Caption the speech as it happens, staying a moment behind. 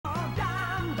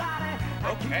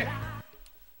Okay.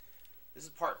 This is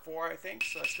part 4, I think,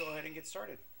 so let's go ahead and get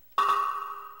started.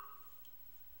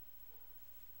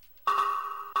 I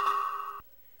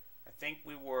think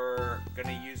we were going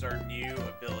to use our new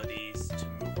abilities to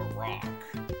move a rock.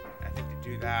 I think to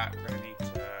do that, we're going to need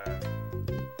to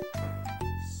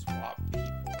swap people.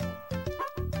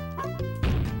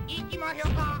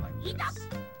 Like this.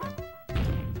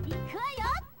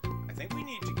 I think we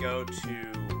need to go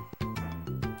to...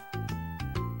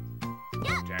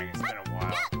 Dang, it's been a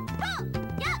while.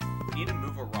 We need to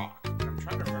move a rock. I'm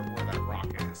trying to remember where that rock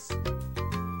is. I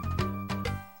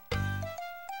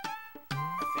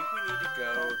think we need to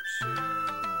go to...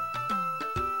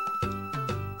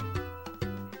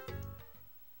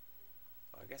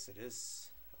 Well, I guess it is...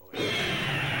 Oh, wait.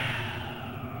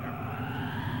 Never mind.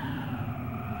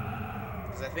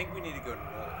 Because I think we need to go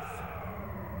north.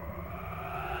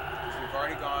 Because we've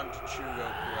already gone to Chugoku, I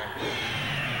think.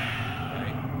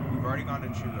 Right? We've already gone to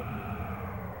Chugoku.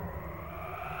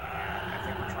 And I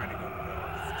think we're trying to go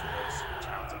north to those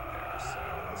towns up there, so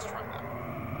let's try that.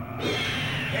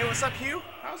 Hey, what's up, Hugh?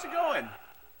 How's it going?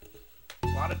 A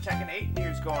lot of Tekken 8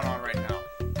 news going on right now.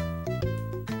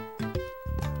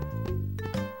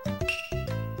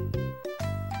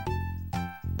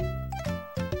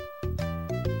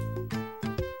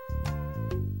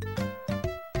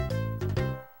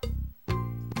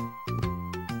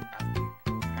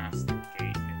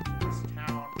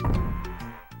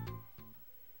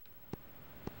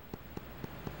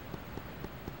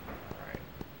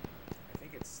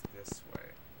 think it's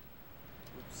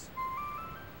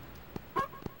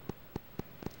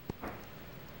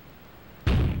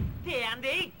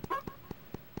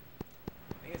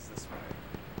this way.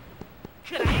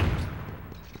 Because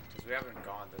we haven't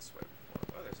gone this way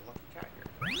before. Oh, there's a lucky cat here.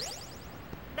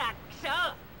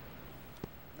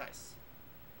 Nice.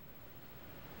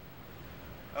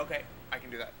 Okay, I can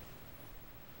do that.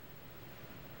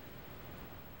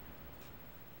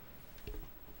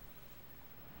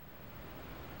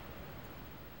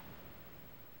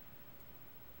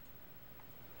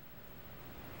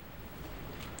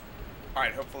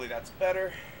 Alright, hopefully that's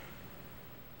better.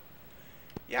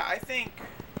 Yeah, I think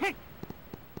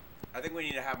we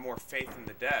need to have more faith in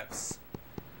the devs.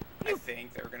 I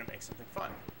think they're going to make something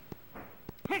fun.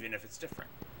 Even if it's different.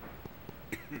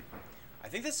 I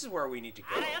think this is where we need to go.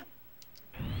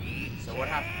 So what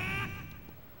happened?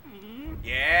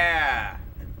 Yeah!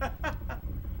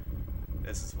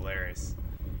 This is hilarious.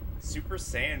 Super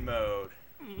Saiyan mode.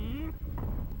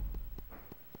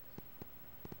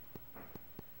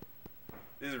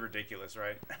 This is ridiculous,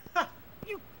 right?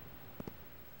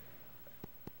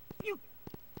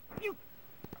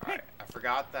 Alright, I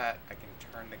forgot that I can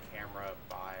turn the camera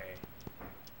by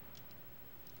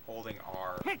holding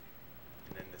R and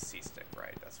then the C stick,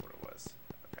 right? That's what it was.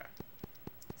 Okay.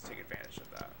 Let's take advantage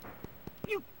of that.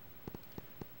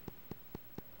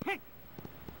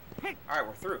 Alright,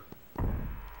 we're through.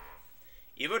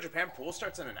 Evo Japan pool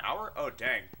starts in an hour? Oh,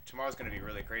 dang. Tomorrow's gonna be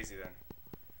really crazy then.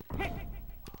 Alright,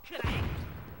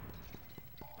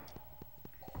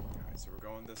 so we're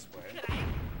going this way.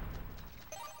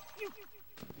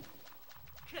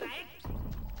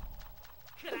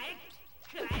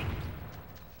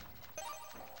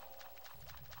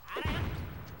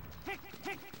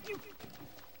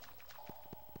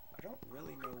 I don't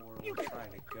really know where we're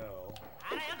trying to go.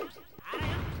 Oops.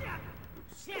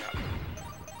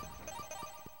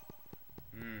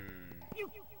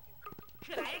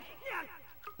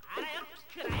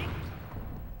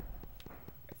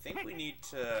 I think we need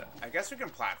to... I guess we can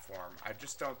platform. I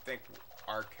just don't think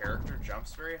our character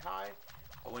jumps very high.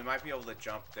 But we might be able to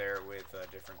jump there with a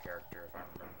different character, if I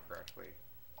remember correctly.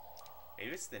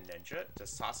 Maybe it's the ninja?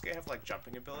 Does Sasuke have, like,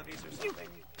 jumping abilities or something?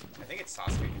 I think it's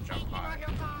Sasuke can jump high.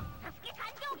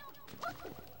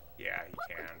 Yeah, he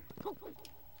can.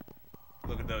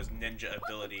 Look at those ninja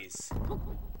abilities.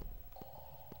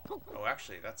 Oh,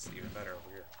 actually, that's even better over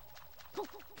here.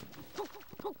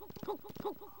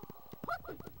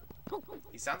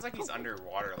 He sounds like he's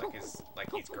underwater,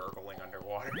 like he's gurgling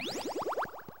underwater.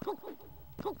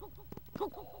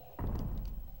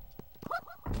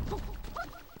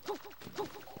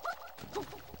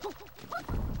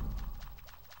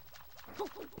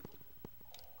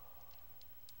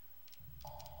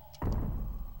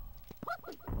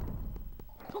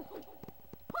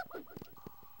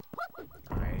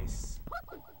 Nice.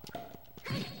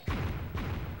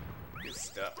 Good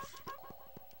stuff.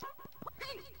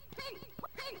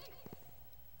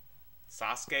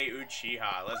 Sasuke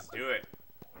Uchiha, let's do it.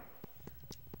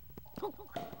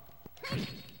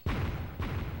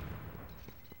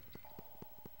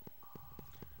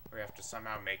 We have to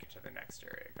somehow make it to the next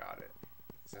area, got it.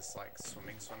 Is this like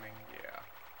swimming? Yeah.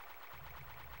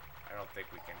 I don't think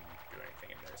we can do anything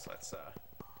in there, so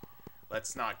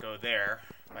let's not go there.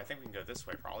 I think we can go this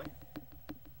way, probably.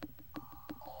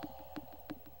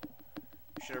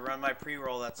 Should have run my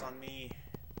pre-roll, that's on me.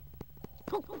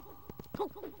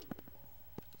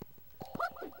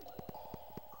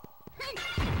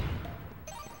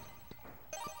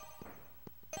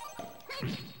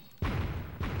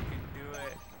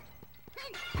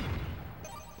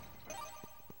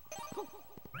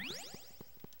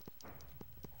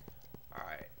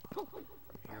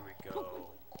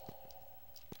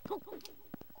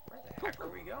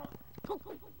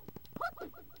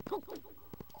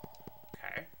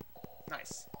 Okay.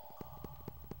 Nice.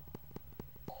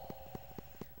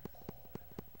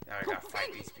 Now I gotta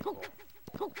fight these people.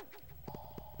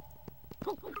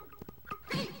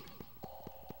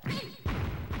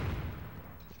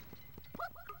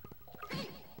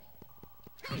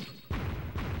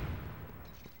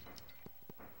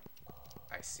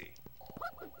 I see.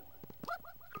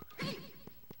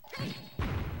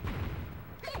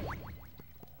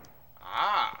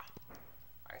 Ah!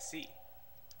 I see.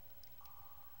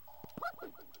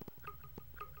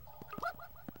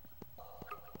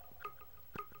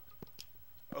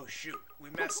 Oh shoot, we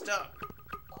messed up.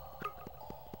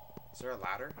 Is there a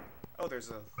ladder? Oh, there's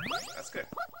a... That's good.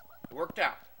 It worked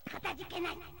out.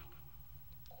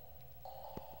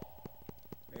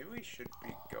 Maybe we should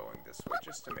be going this way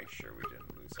just to make sure we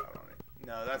didn't lose out on it.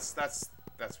 No, that's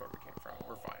where we came from.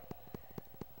 We're fine.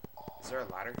 Is there a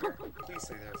ladder here? Please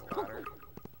say there's a ladder.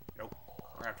 Nope.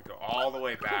 We're gonna have to go all the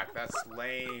way back. That's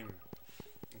lame.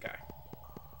 Okay.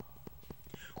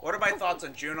 What are my thoughts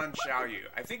on June on Xiaoyu?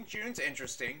 I think June's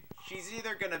interesting. She's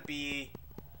either gonna be...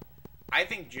 I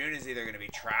think June is either gonna be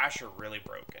trash or really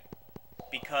broken.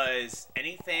 Because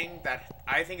anything that...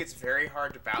 I think it's very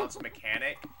hard to balance a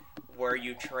mechanic where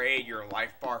you trade your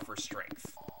life bar for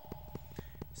strength.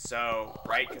 So,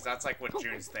 right? Because that's like what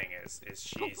June's thing is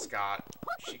she's got...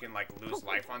 She can like lose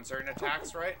life on certain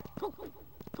attacks, right?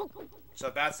 So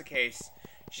if that's the case,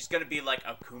 she's gonna be like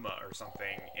Akuma or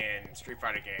something in Street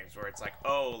Fighter games where it's like,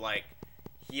 oh, like,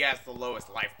 he has the lowest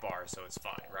life bar, so it's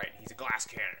fine, right? He's a glass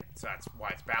cannon, so that's why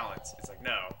it's balanced. It's like,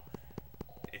 no,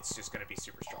 it's just gonna be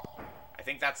super strong. I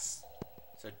think that's...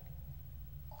 So,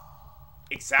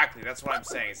 exactly, that's what I'm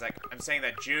saying. It's like, I'm saying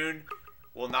that June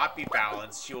will not be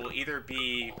balanced. She will either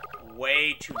be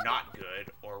way too not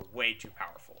good or way too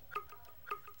powerful.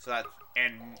 So that,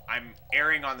 and I'm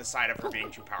erring on the side of her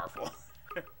being too powerful.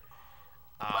 So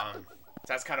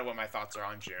that's kind of what my thoughts are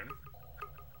on June.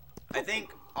 I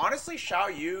think, honestly,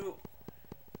 Xiaoyu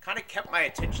kind of kept my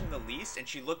attention the least, and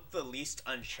she looked the least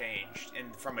unchanged.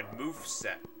 And from a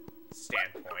moveset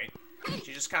standpoint,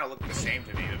 she just kind of looked the same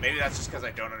to me. But maybe that's just because I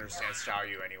don't understand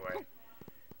Xiaoyu anyway.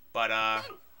 But I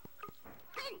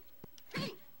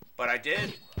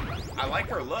like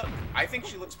her look. I think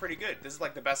she looks pretty good. This is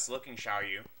like the best looking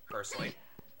Xiaoyu, personally.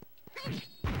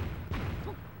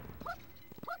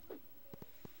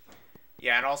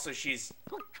 Yeah, and also she's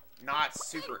not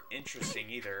super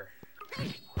interesting either.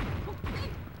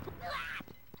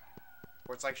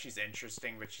 Or it's like she's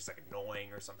interesting, but she's like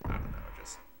annoying or something. I don't know,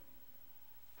 just...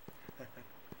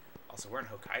 Also, we're in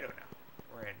Hokkaido now.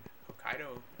 We're in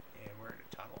Hokkaido, and we're in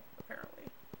a tunnel, apparently.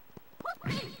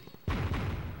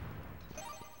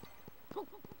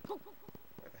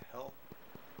 Where the hell?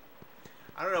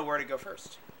 I don't know where to go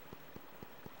first.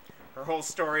 Her whole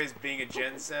story is being a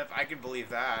Gen Simp. I can believe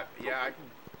that. Yeah, I can...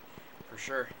 For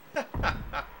sure.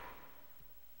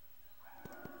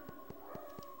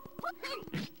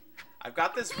 I've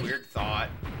got this weird thought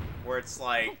where it's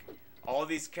like all of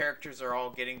these characters are all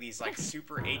getting these like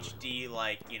super HD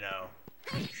like, you know,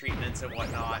 treatments and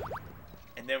whatnot,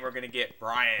 and then we're gonna get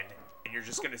Brian and you're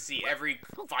just gonna see every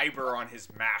fiber on his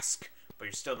mask, but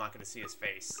you're still not gonna see his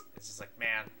face. It's just like,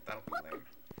 man, that'll be lame.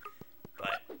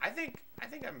 But I think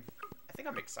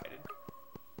I'm excited.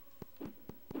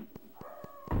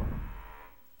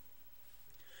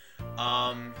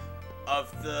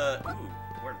 Of the... Ooh,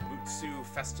 we're in Mutsu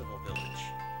Festival Village.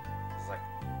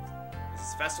 This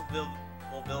is Festival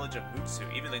Village of Mutsu.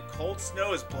 Even the cold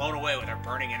snow is blown away with our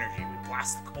burning energy. We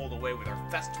blast the cold away with our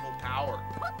festival power.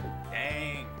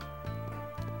 Dang.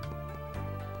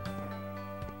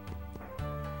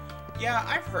 Yeah,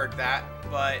 I've heard that,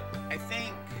 but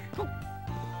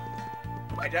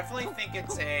I definitely think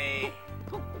it's a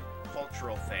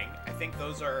cultural thing. I think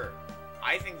those are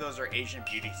Asian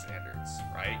beauty standards,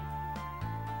 right?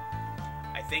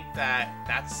 I think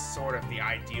that's sort of the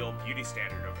ideal beauty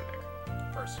standard over there,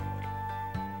 personally.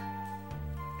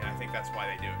 And I think that's why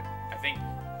they do it. I think,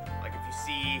 like, if you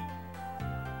see,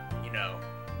 you know,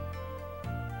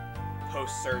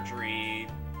 post-surgery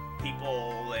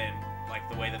people and like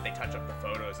the way that they touch up the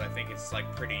photos. I think it's like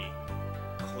pretty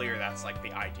clear that's like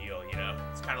the ideal, you know?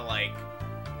 It's kind of like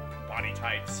body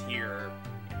types here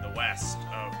in the West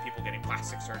of people getting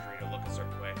plastic surgery to look a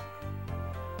certain way.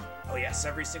 Oh yes,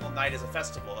 every single night is a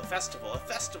festival, a festival, a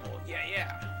festival. Yeah,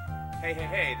 yeah. Hey, hey,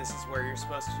 hey, this is where you're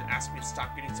supposed to ask me to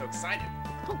stop getting so excited.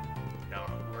 No,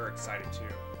 we're excited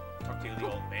too. Talk to you, the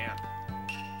old man.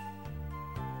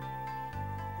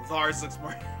 Lars looks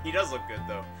more... He does look good,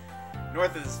 though.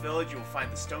 North of this village, you will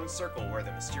find the stone circle where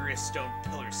the mysterious stone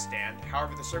pillars stand.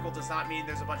 However, the circle does not mean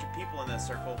there's a bunch of people in this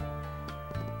circle.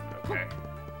 Okay.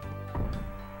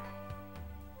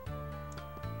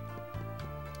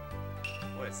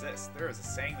 What is this? There is a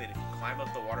saying that if you climb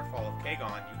up the waterfall of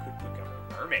Kagon, you could become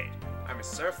a mermaid. I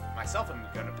myself am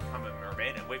going to become a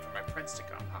mermaid and wait for my prince to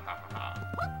come. Ha ha ha ha.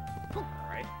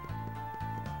 Alright.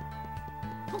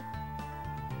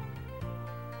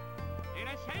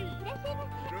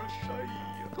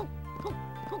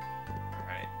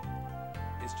 Alright.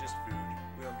 It's just food.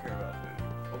 We don't care about food.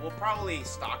 But we'll probably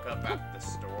stock up at the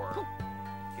store.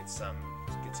 Get some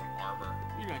armor.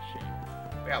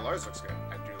 But yeah, Lars looks good.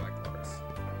 I do like Lars.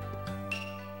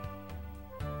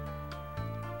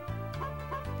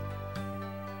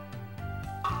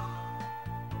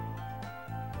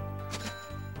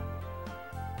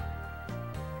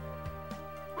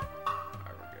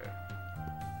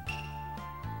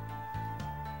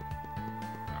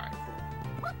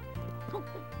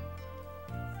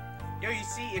 Yo, you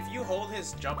see, if you hold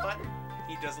his jump button,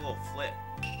 he does a little flip.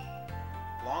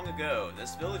 Long ago,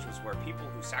 this village was where people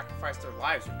who sacrificed their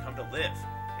lives would come to live.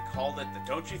 They called it the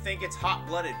Don't You Think It's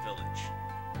Hot-Blooded Village.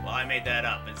 Well, I made that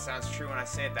up. It sounds true when I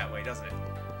say it that way, doesn't it?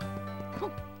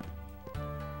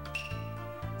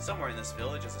 Somewhere in this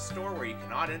village is a store where you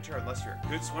cannot enter unless you're a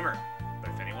good swimmer. But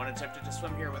if anyone attempted to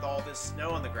swim here with all this snow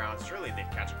on the ground, surely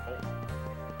they'd catch a cold.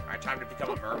 Alright, time to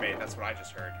become a mermaid. That's what I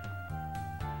just heard.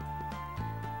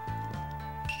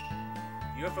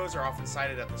 UFOs are often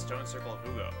sighted at the stone circle of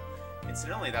Ugo.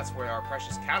 Incidentally, that's where our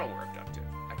precious cattle were abducted.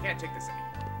 I can't take this anymore.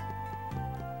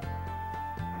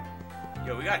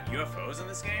 Yo, we got UFOs in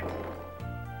this game?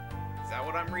 Is that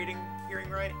what I'm hearing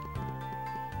right?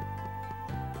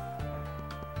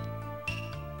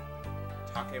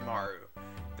 Takemaru.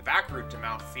 The back route to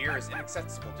Mount Fear is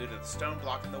inaccessible due to the stone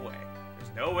blocking the way.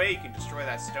 There's no way you can destroy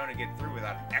that stone and get through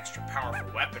without an extra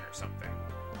powerful weapon or something.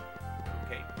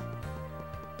 Okay.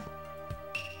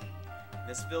 In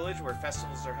this village, where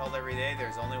festivals are held every day,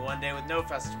 there's only one day with no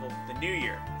festival, the New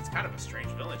Year. It's kind of a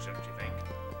strange village, don't you think?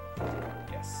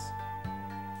 Yes.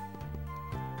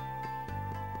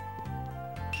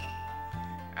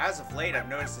 As of late, I've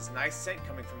noticed this nice scent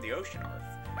coming from the ocean arth.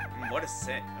 What a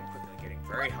scent. I'm quickly getting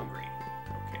very hungry.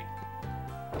 Okay.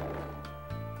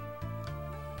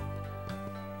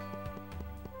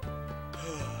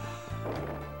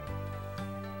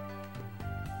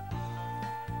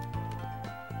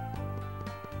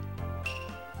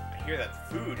 I hear that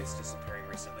food is disappearing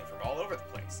recently from all over the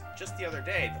place. Just the other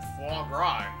day, the foie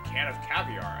gras and can of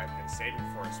caviar I've been saving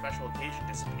for a special occasion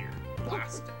disappeared.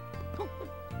 Blasted.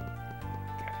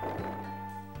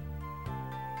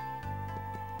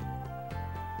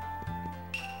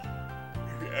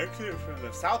 Exit from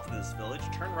the south of this village,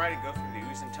 turn right and go through the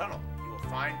Uzun Tunnel. You will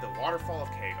find the waterfall of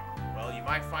Kagon. Well, you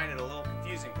might find it a little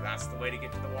confusing, but that's the way to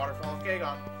get to the waterfall of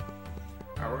Kagon.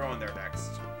 Alright, we're going there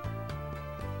next.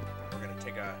 We're gonna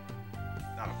take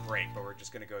not a break, but we're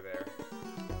just gonna go there.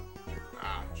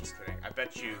 Ah, just kidding. I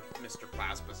bet you Mr.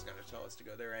 Plasma's gonna tell us to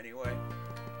go there anyway.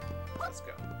 Let's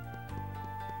go.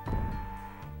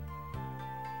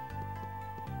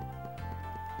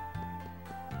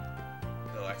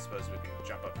 I suppose we can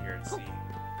jump up here and see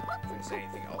if there's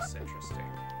anything else interesting.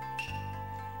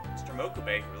 Mr.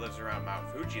 Mokube, who lives around Mount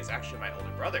Fuji, is actually my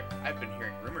older brother. I've been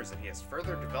hearing rumors that he has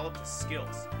further developed his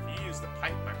skills. If you use the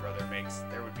pipe my brother makes,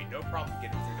 there would be no problem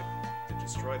getting through to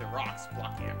destroy the rocks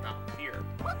blocking at Mount Fear.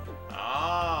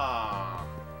 Ah!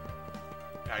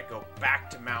 Gotta go back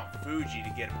to Mount Fuji to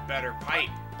get a better pipe.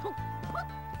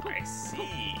 I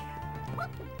see.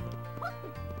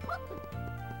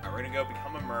 Alright, we're gonna go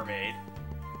become a mermaid.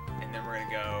 And then we're gonna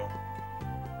go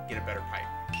get a better pipe.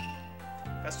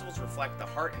 Festivals reflect the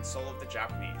heart and soul of the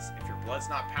Japanese. If your blood's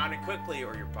not pounding quickly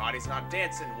or your body's not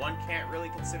dancing, one can't really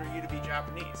consider you to be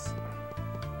Japanese.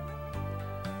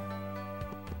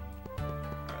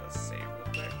 Alright, let's save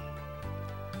real quick.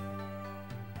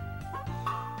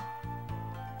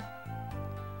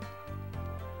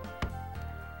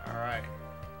 Alright.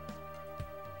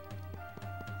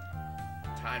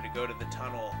 Time to go to the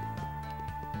tunnel.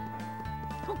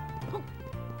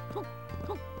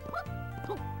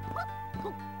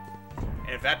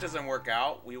 And if that doesn't work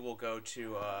out, we will go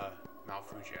to Mount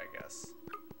Fuji, I guess.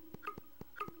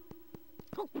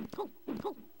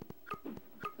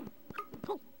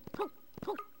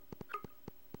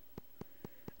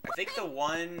 I think the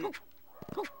one...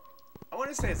 I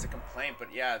wouldn't say it's a complaint, but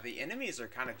yeah, the enemies are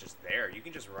kind of just there. You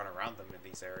can just run around them in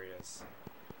these areas.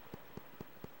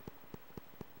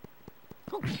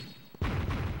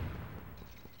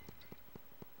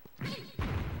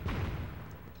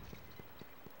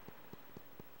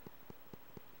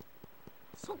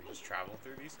 So we just travel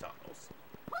through these tunnels.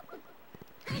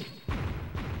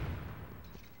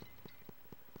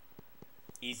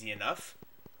 Easy enough.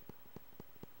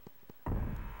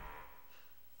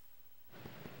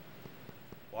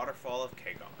 Waterfall of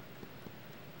Goemon.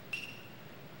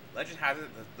 Legend has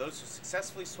it that those who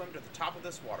successfully swim to the top of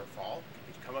this waterfall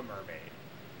can become a mermaid.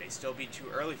 It may still be too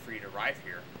early for you to arrive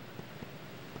here.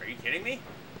 Are you kidding me?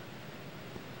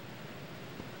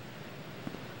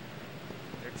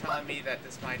 They're telling me that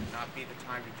this might not be the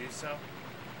time to do so.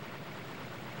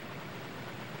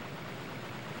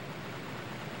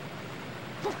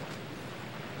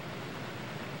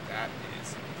 That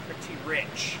is pretty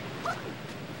rich.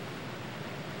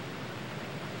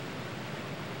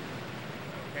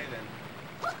 Okay then.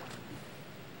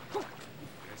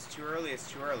 If it's too early, it's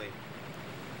too early.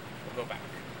 We'll go back.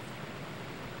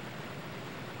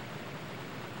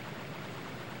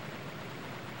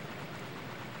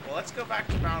 Well, let's go back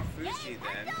to Mount Fuji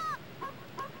then.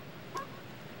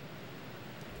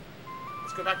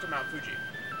 Let's go back to Mount Fuji.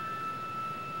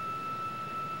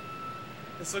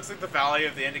 This looks like the Valley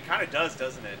of the End. It kind of does,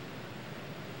 doesn't it?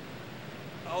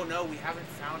 Oh no, we haven't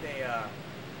found a,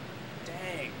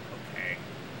 dang. Okay.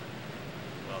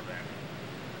 Well then.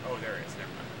 Oh, there it is. Never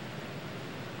mind.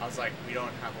 I was like, we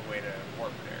don't have a way to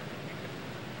warp there.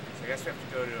 So I guess we have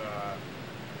to go to,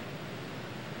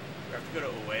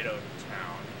 Uedo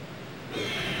town.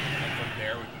 And from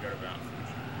there, we can go to Mount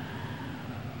Fuji.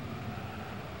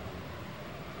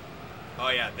 Oh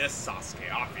yeah, this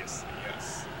Sasuke, obviously,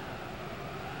 yes.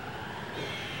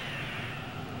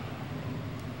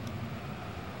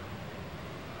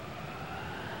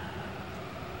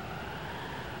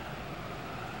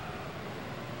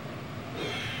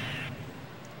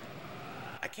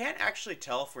 I can't actually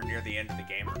tell if we're near the end of the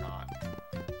game or not.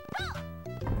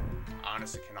 I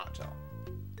honestly cannot tell.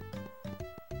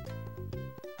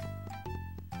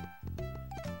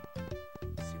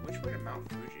 Let's see, which way to Mount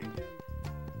Fuji again?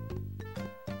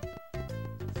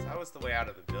 So that was the way out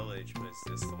of the village, but is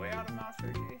this the way out of Mount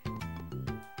Fuji?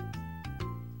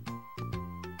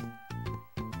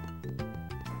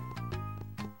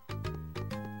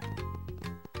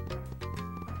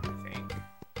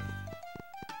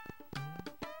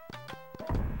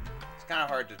 Kind of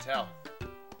hard to tell.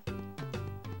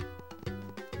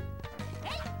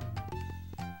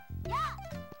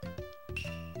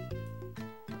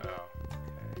 Oh,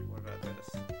 okay. What about this?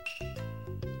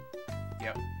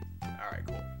 Yep. Alright,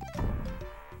 cool.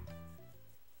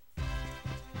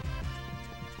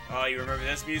 Oh, you remember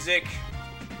this music?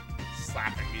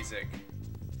 Slapping music.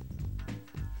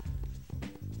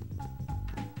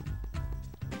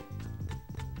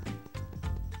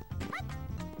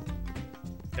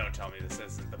 Don't tell me this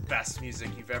isn't the best music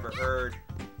you've ever heard.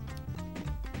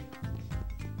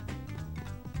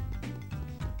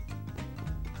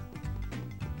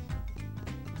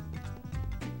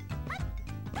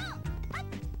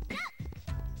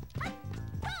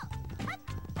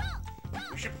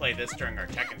 We should play this during our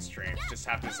Tekken streams. Just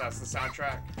have this as the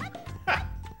soundtrack.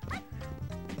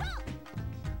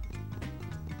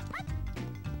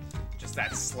 Just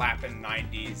that slapping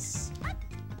 90s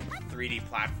 3D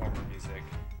platformer music.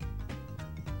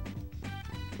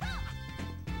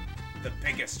 The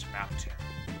biggest mountain.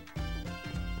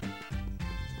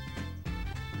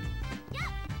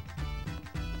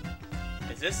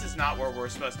 If this is not where we're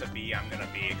supposed to be, I'm gonna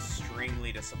be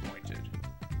extremely disappointed.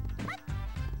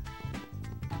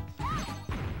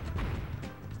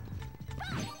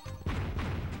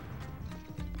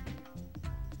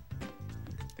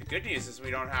 The good news is we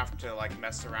don't have to like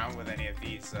mess around with any of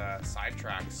these side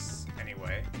tracks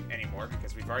anymore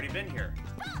because we've already been here.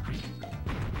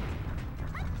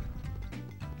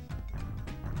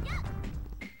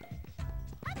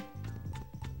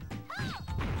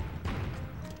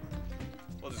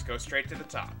 We'll just go straight to the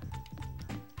top.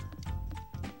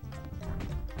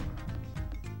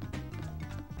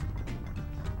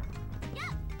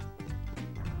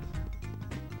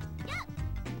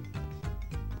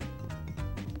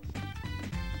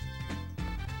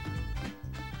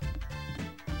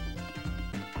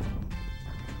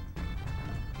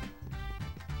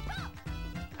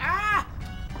 Ah!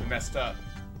 We messed up.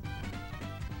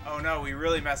 Oh no, we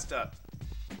really messed up.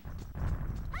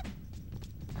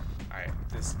 Alright,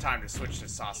 this is time to switch to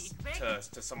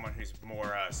to someone who's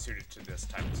more suited to this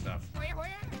type of stuff.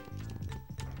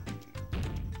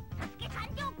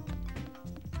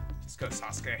 Let's go,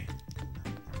 Sasuke.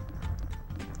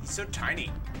 He's so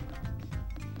tiny.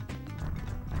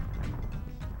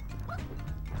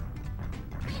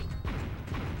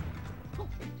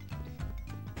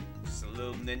 Just a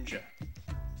little ninja.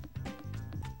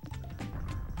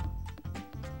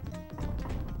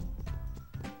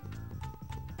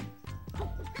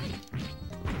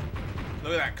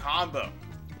 Look at that combo.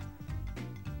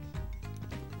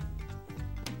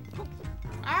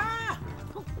 Ah!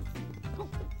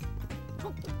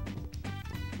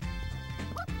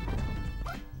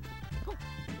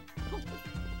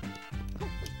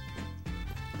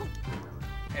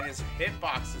 And his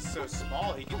hitbox is so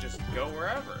small, he can just go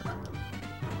wherever.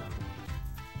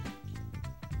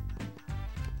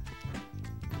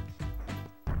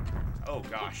 Oh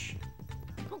gosh.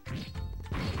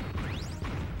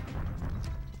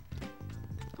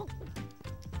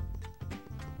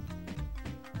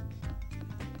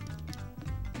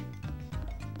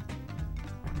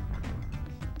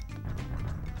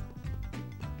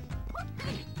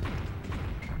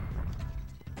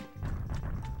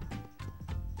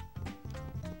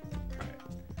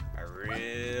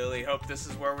 I hope this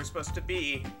is where we're supposed to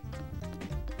be.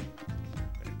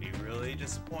 Gonna be really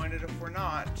disappointed if we're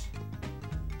not.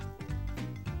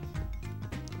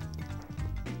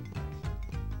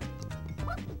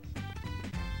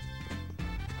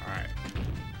 Alright.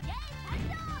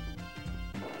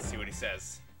 Let's see what he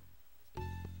says.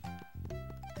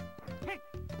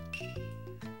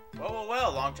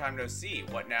 Well, long time no see.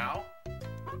 What now?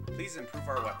 Please improve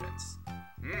our weapons.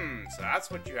 So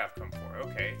that's what you have come for.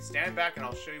 Okay, stand back and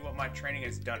I'll show you what my training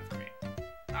has done for me.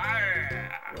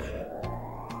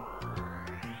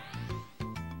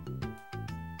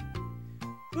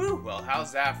 Whew, well,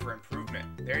 how's that for improvement?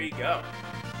 There you go.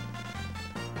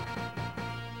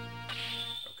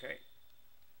 Okay.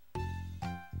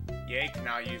 Ye can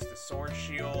now use the sword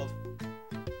shield.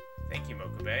 Thank you,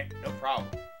 Mokube. No problem.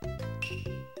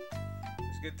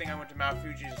 It's a good thing I went to Mount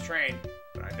Fuji to train,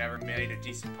 but I never made a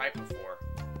decent pipe before.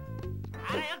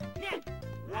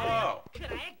 Whoa!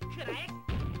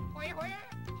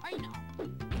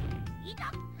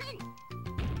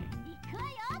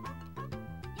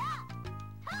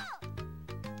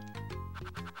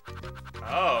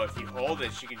 Oh, if you hold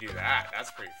it, she can do that.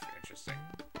 That's pretty interesting.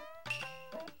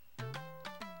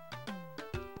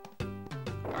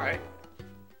 Alright.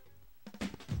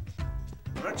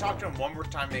 I'm gonna talk to him one more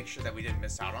time, make sure that we didn't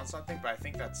miss out on something, but I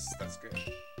think that's good.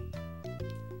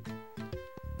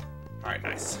 Alright,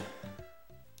 nice.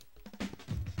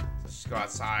 Let's just go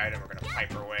outside and we're gonna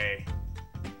pipe our way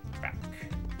back.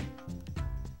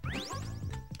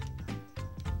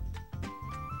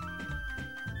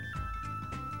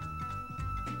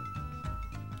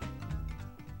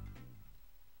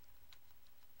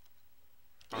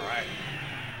 Alright.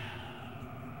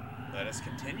 Let us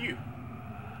continue.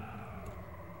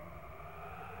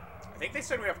 I think they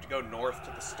said we have to go north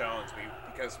to the stones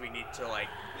because we need to, like,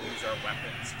 use our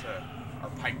weapons our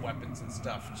pipe weapons and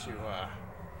stuff to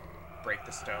break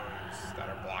the stones that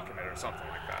are blocking it or something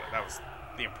like that. That was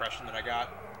the impression that I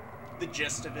got. The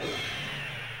gist of it.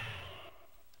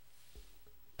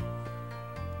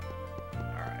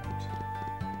 Alright.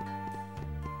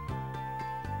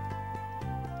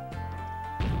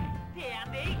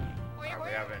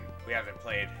 We haven't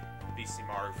played BC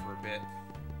Maru for a bit.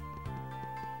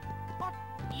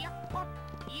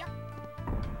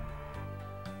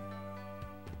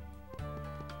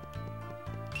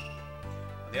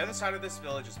 On the other side of this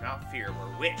village is Mount Fear, where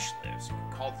a witch lives, who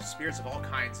can call the spirits of all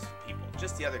kinds of people.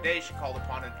 Just the other day, she called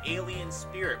upon an alien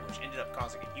spirit, which ended up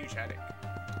causing a huge headache.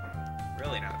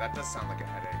 Really now, that does sound like a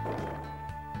headache.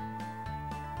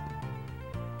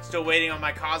 Still waiting on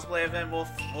my cosplay event? We'll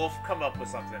come up with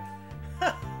something.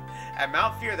 At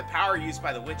Mount Fear, the power used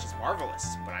by the witch is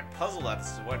marvelous, but I'm puzzled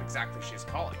as to what exactly she is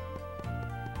calling.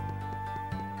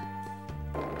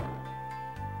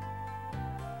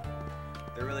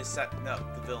 They're really setting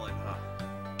up the villain, huh?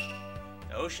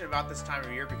 The ocean about this time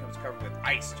of year becomes covered with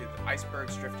ice due to the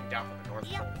icebergs drifting down from the North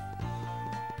Pole.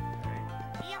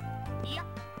 Okay.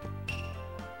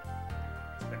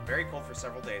 It's been very cold for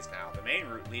several days now. The main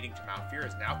route leading to Mount Fear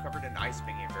is now covered in ice,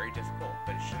 making it very difficult,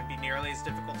 but it shouldn't be nearly as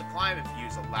difficult to climb if you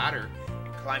use a ladder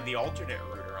and climb the alternate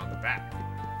route around the back.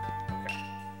 Okay.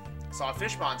 I saw a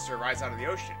fish monster rise out of the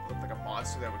ocean. It looked like a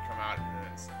monster that would come out in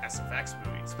an SFX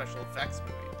movie, special effects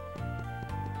movie.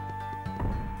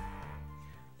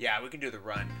 Yeah, we can do the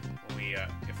run when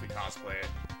if we cosplay it.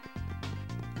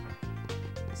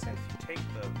 take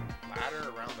the ladder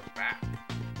around the back.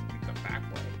 Like the back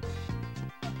way.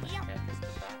 What the heck is the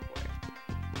back way?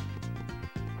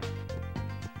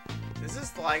 This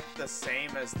is like the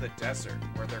same as the desert,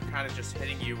 where they're kind of just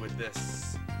hitting you with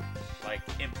this, like,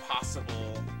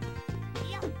 impossible...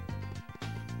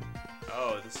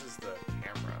 Oh, this is the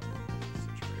camera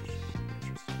situation.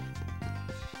 Interesting.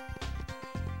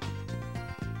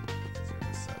 Let's see what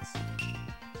this says.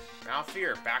 Mount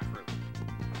Fear, back room.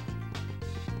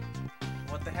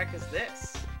 What the heck is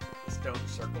this? The stone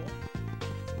circle?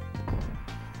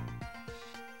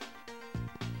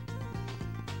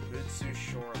 Butsu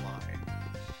shoreline.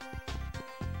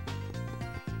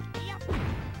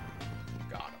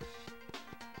 Got him.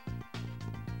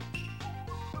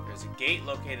 There's a gate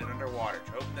located underwater.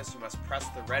 To open this, you must press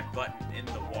the red button in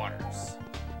the waters.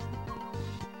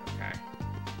 Okay.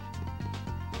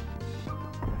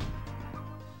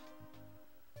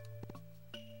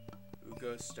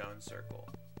 Ugo stone circle.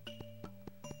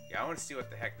 Yeah, I want to see what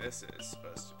the heck this is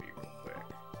supposed to be real quick.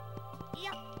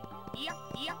 Yep.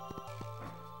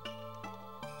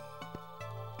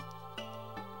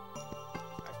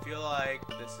 I feel like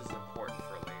this is important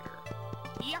for later.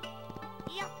 Yep.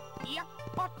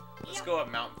 Let's go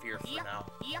up Mountain Fear for now.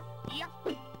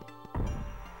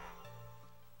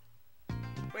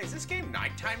 Wait, is this game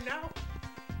nighttime now?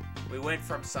 We went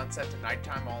from sunset to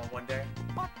nighttime all in one day?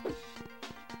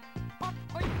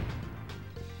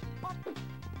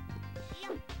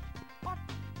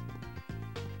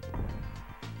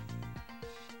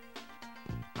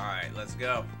 Alright, let's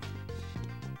go.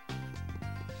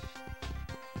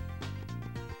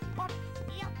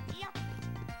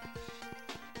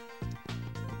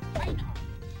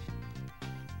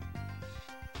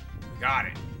 Got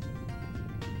it.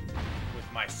 With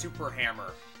my super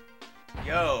hammer.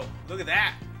 Yo, look at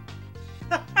that.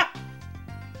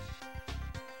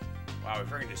 Wow, we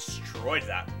freaking destroyed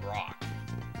that rock.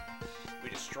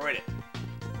 We destroyed it.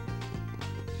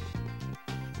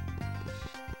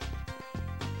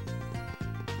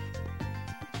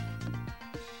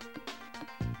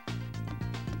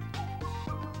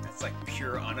 That's like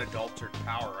pure unadulterated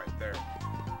power right there.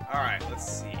 Alright,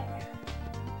 let's see.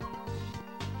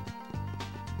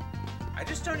 I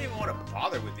just don't even want to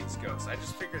bother with these ghosts. I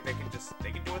just figure they can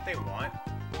do what they want.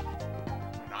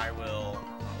 And I will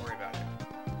not worry about it.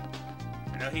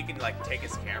 I know he can like take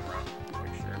his camera, I'm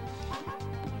pretty sure.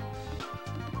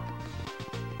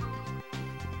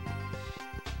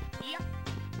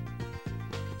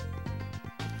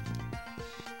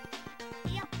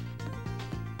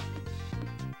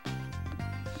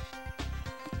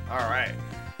 Alright.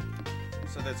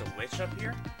 So there's a witch up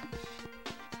here?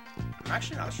 I'm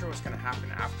actually not sure what's going to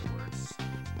happen afterwards.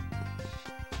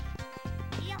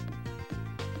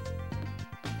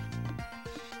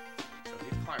 So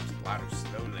he climbs the ladder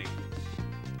slowly.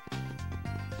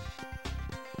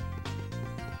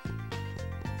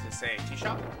 Does it say tea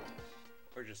shop?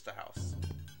 Or just a house?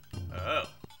 Oh.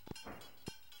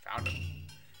 Found him.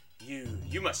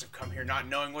 You must have come here not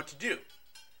knowing what to do.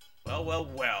 Well,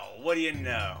 what do you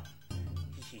know?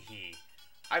 Hee.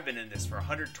 I've been in this for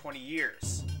 120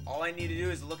 years. All I need to do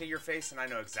is look at your face and I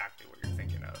know exactly what you're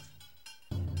thinking of.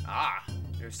 Ah,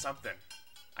 there's something.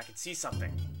 I can see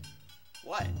something.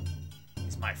 What?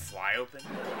 Is my fly open?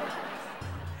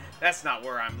 That's not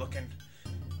where I'm looking.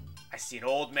 I see an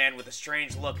old man with a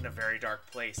strange look in a very dark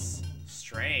place.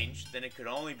 Strange? Then it could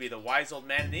only be the wise old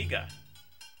man in Iga.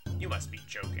 You must be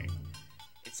joking.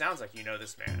 It sounds like you know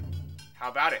this man. How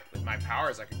about it? With my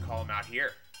powers, I could call him out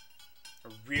here.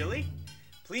 Really?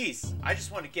 Please, I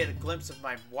just want to get a glimpse of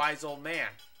my wise old man.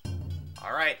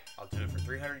 Alright, I'll do it for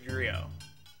 300 Yurio.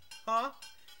 Huh?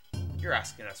 You're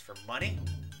asking us for money?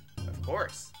 Of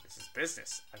course, this is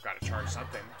business. I've got to charge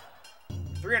something.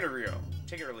 300 Yurio.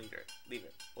 Take it or leave it. Leave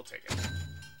it. We'll take it.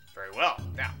 Very well.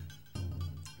 Now,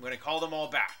 I'm going to call them all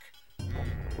back.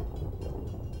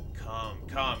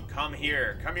 Come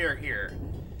here. Come here.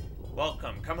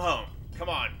 Welcome, come home. Come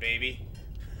on, baby.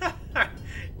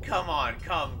 Come on,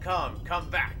 come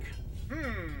back.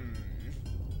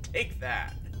 Take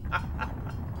that.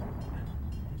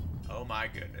 Oh my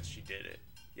goodness, she did it.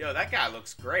 Yo, that guy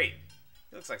looks great.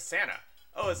 He looks like Santa.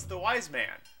 Oh, it's the wise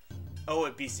man. Oh,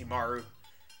 Ibisimaru.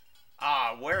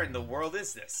 Ah, where in the world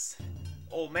is this?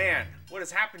 Old man, what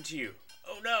has happened to you?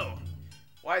 Oh no.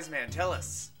 Wise man, tell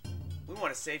us. We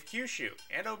want to save Kyushu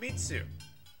and Obitsu.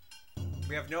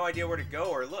 We have no idea where to go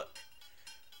or look.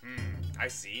 I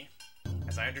see.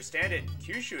 As I understand it,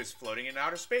 Kyushu is floating in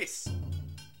outer space.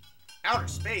 Outer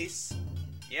space?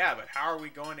 Yeah, but how are we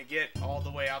going to get all the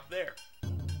way out there?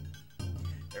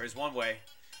 There is one way.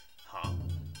 Huh?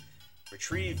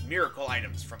 Retrieve miracle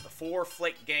items from the 4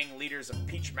 Flake Gang leaders of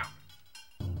Peach Mountain.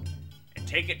 And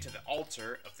take it to the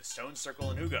altar of the Stone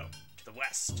Circle in Ugo, to the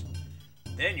west.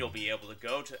 Then you'll be able to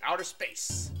go to outer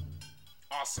space.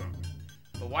 Awesome.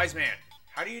 But Wise Man,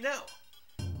 how do you know?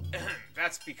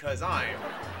 That's because I'm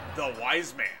the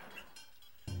Wise Man.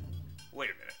 Wait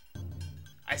a minute.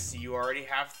 I see you already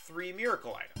have 3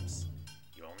 miracle items.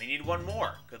 You only need 1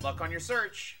 more. Good luck on your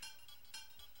search.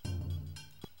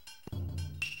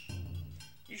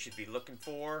 You should be looking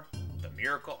for the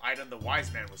miracle item the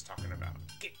Wise Man was talking about.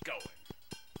 Get going.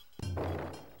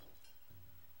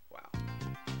 Wow.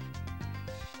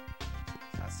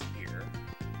 That's here.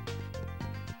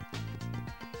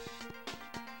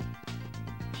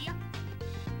 Yep.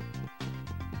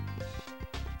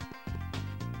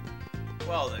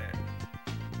 Well then.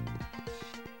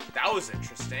 That was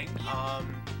interesting.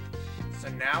 So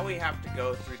now we have to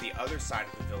go through the other side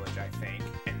of the village, I think.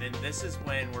 And then this is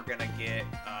when we're gonna get,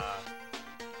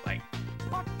 like,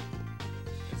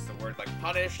 is the word, like,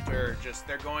 punished? Or just,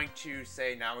 they're going to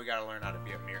say, now we gotta learn how to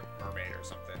be a mermaid or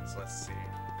something. So let's see.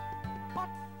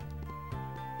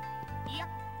 Yep.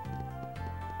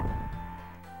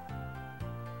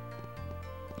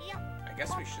 Yep. I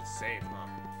guess we should save, huh?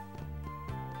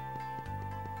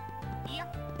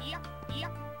 Yep. Yep.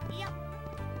 Yep. Yep.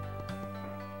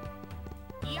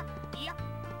 Yep. Yep.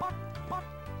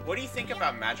 What do you think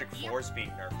about Magic 4s being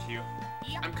nerfed to you?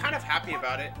 I'm kind of happy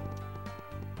about it,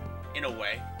 in a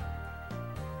way.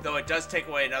 Though it does take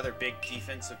away another big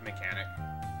defensive mechanic.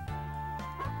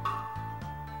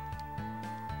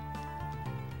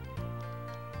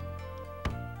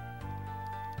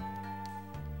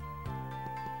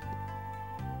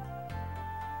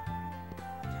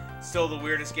 Still the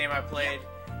weirdest game I played.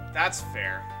 That's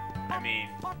fair. I mean,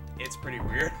 it's pretty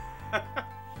weird.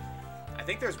 I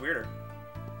think there's weirder.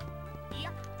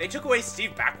 They took away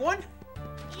Steve back one?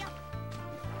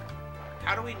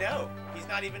 How do we know? He's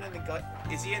not even in the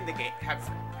is he in the game?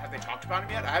 Have they talked about him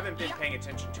yet? I haven't been paying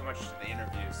attention too much to the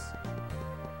interviews.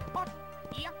 I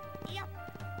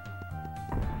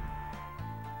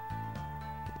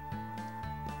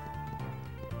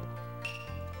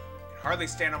can hardly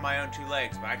stand on my own 2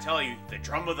 legs, but I tell you, the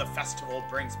drum of the festival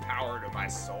brings power to my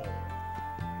soul.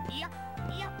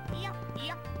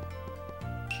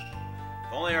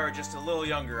 If only I were just a little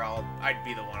younger, I'd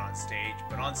be the one on stage.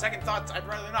 But on second thoughts, I'd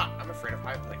rather not. I'm afraid of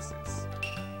high places.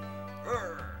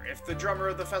 If the drummer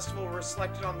of the festival were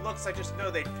selected on looks, I just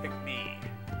know they'd pick me.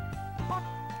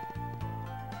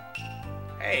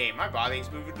 Hey, my body's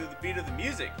moving to the beat of the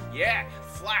music. Yeah,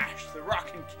 Flash, the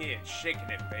rockin' kid, shaking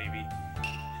it, baby.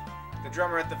 The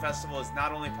drummer at the festival is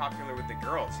not only popular with the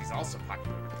girls, he's also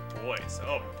popular with the boys.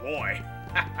 Oh boy.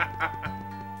 Oh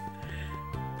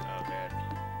man.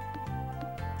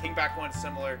 Kingback one's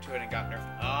similar to it and got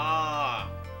nerfed. Ah.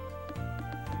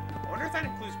 I wonder if that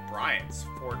includes Brian's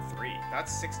Ford 3.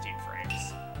 That's 16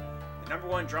 frames. The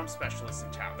 #1 drum specialist in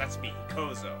town. That's me,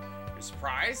 Kozo. You're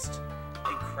surprised?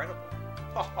 Incredible.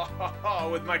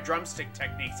 With my drumstick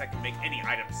techniques, I can make any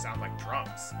item sound like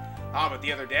drums. But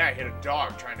the other day I hit a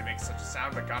dog trying to make such a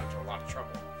sound, but got into a lot of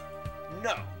trouble.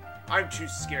 No, I'm too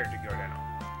scared to go down.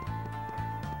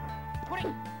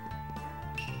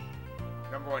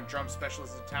 #1 drum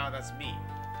specialist in town, that's me.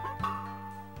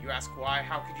 You ask why?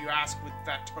 How could you ask with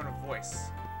that tone of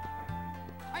voice?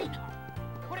 I know.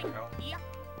 Well,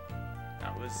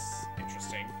 that was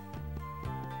interesting.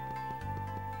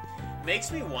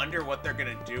 Makes me wonder what they're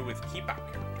gonna do with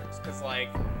keep-out characters. Because, like,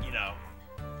 you know,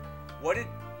 what did...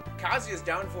 Kazuya's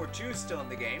down for 2 is still in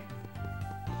the game.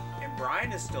 And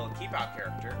Brian is still a keep-out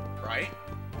character, right?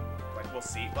 Like, we'll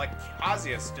see. Like,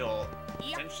 Kazuya's still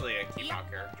potentially a keep-out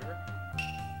character.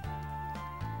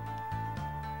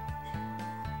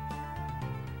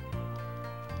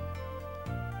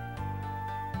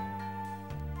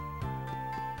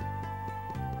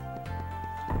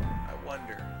 I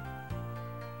wonder.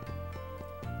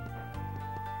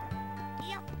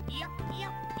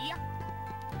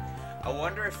 I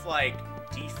wonder if, like,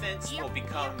 defense will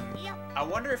become... I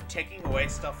wonder if taking away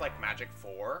stuff like Magic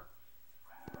 4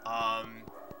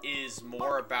 is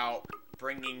more about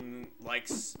bringing, like...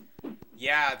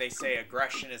 Yeah, they say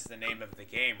aggression is the name of the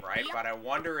game, right? But I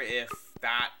wonder if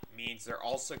that means they're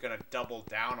also going to double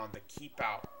down on the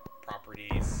keep-out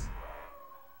properties.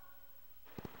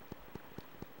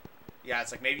 Yeah,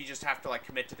 it's like maybe you just have to, like,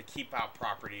 commit to the keep-out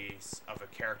properties of a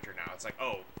character now. It's like,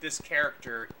 oh, this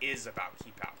character is about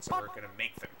keep-out, so we're going to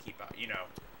make them keep-out, you know,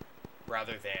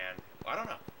 rather than... Well, I don't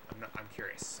know. I'm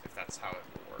curious if that's how it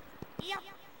will work.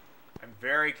 I'm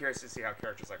very curious to see how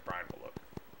characters like Brian will look.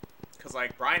 Because,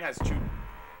 like, Brian has 2...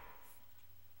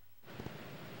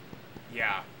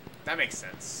 Yeah. That makes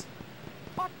sense.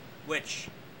 Which,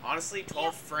 honestly,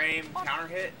 12 frame counter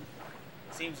hit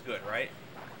seems good, right?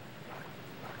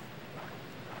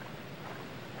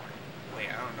 Wait,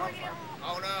 I don't know if I'm...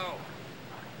 Oh no!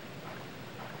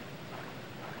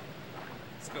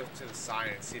 Let's go to the sign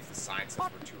and see if the sign says we're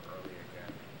too early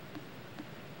again.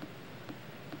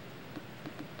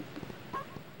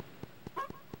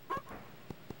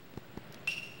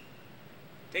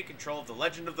 Take control of the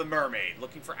Legend of the Mermaid,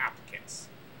 looking for applicants.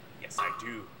 Yes, I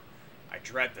do. I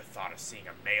dread the thought of seeing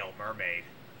a male mermaid.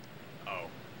 Oh.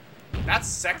 That's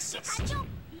sexist.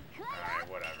 Alright,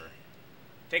 whatever.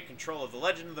 Take control of the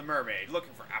Legend of the Mermaid,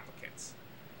 looking for applicants.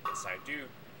 Yes, I do.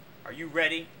 Are you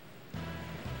ready?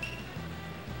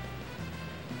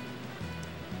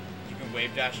 You can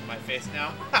wave dash in my face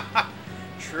now?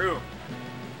 True.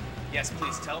 Yes,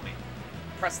 please tell me.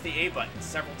 Press the A button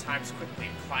several times quickly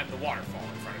and climb the waterfall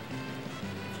in front of you.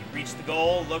 If you reach the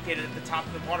goal located at the top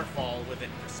of the waterfall within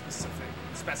a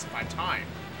specified time,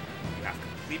 you have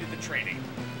completed the training.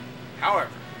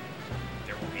 However,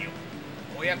 there will be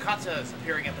Oyakatas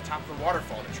appearing at the top of the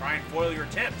waterfall to try and foil your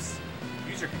attempts.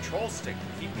 Use your control stick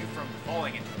to keep you from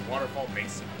falling into the waterfall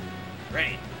basin.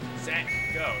 Ready, set,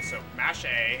 go. So mash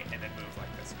A and then move like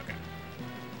this. Okay.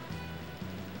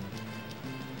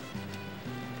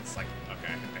 It's like,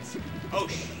 okay, I see. Oh,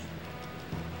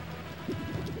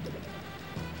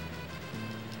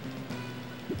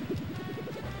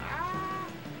 Ah.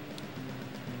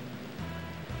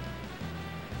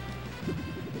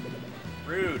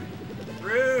 Rude.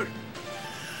 Rude.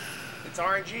 It's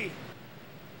RNG.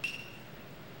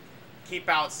 Keep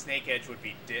out Snake Edge would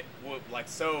be like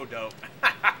so dope.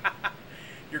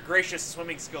 Your gracious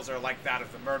swimming skills are like that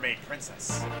of the mermaid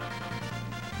princess.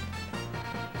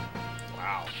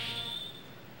 Wow.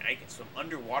 Now you can swim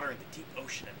underwater in the deep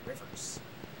ocean and rivers.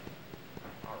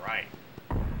 Alright.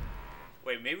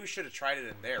 Wait, maybe we should have tried it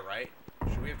in there, right?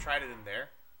 Should we have tried it in there?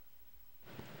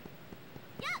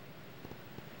 Yeah.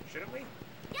 Shouldn't we?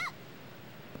 Yeah.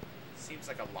 Seems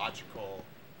like a logical...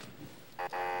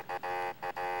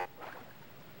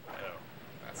 Oh,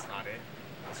 that's not it.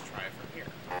 Let's try it from here.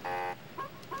 What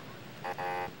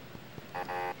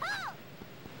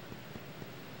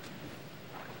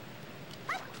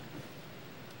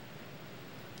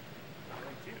do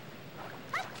I do?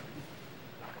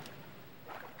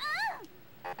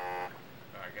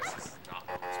 Oh, I guess this is not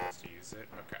where we're supposed to use it.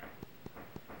 Okay.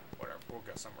 Whatever, we'll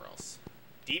go somewhere else.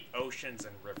 Deep oceans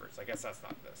and rivers. I guess that's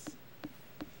not this.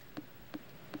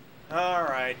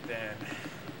 Alright then.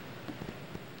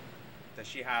 Does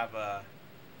she have a...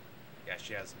 Yeah,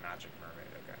 she has Magic Mermaid,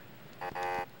 okay.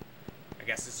 I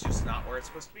guess it's just not where it's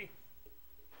supposed to be.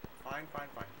 Fine, fine,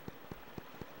 fine.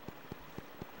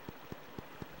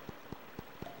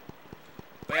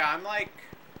 But yeah,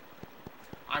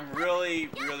 I'm really,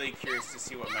 really curious to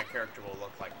see what my character will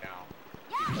look like now.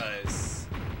 Because,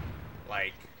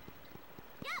 like,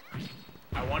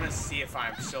 I want to see if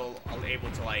I'm still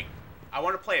able to, like, I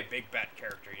want to play a big bet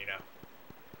character, you know?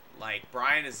 Like,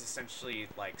 Brian is essentially,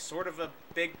 like, sort of a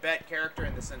big bet character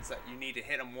in the sense that you need to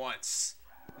hit him once.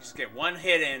 You just get one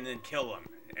hit in and then kill him.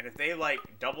 And if they, like,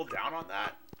 double down on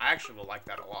that, I actually will like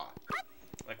that a lot.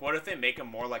 Like, what if they make him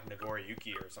more like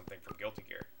Nagoriyuki or something from Guilty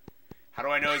Gear? How do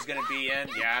I know he's going to be in?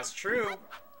 Yeah, that's true.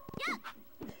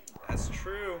 That's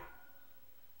true.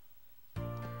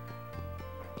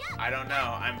 I don't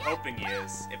know. I'm hoping he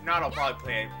is. If not, I'll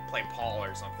probably play Paul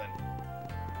or something.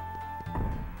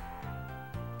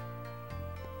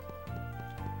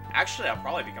 Actually, I'll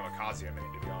probably become a Kazuya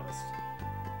main, to be honest.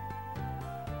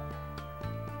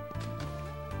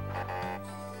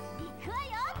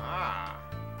 Ah.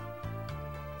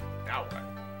 Now what?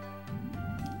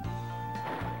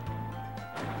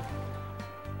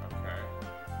 Okay.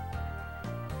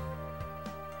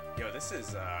 Yo, this is,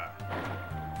 it's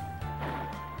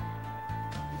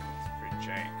pretty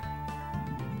jank.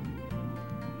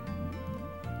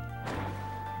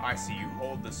 Oh, I see. You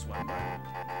hold the swim.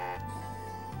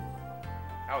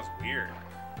 That was weird.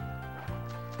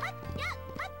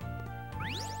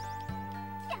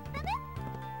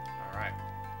 Alright.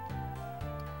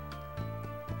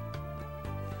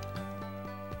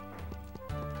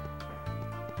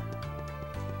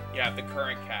 Yeah, the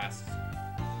current cast.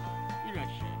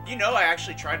 You know, I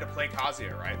actually tried to play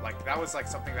Kazuya, right? Like, that was like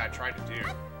something that I tried to do.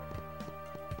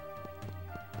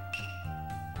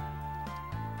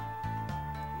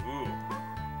 Ooh.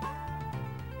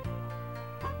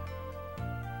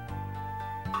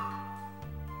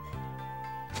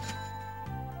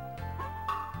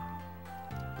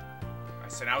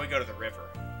 So now we go to the river.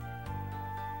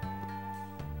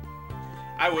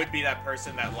 I would be that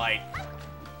person that, like,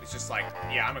 is who's just like,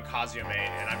 yeah, I'm a Kazuya main,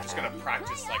 and I'm just gonna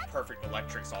practice like perfect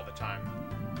electrics all the time.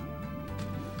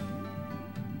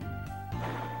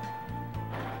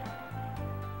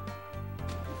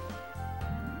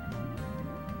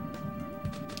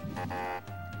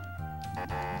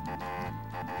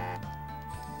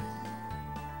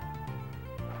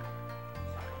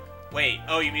 Wait,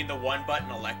 oh, you mean the one-button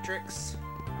electrics?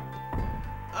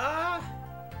 I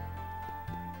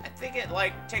think it,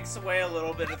 like, takes away a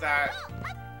little bit of that...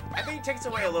 I think it takes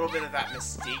away a little bit of that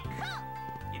mystique,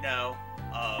 you know,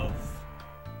 of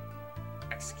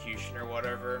execution or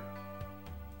whatever.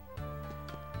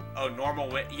 Oh, normal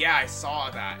win. Yeah, I saw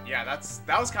that. Yeah,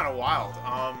 that was kind of wild.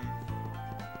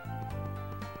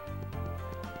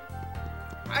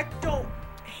 I don't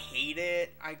hate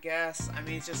it, I guess. I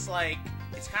mean, it's just like,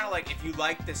 it's kind of like, if you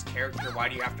like this character, why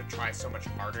do you have to try so much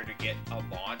harder to get a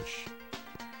launch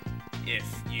if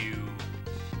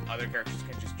other characters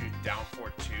can just do down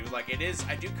forward too? Like, it is,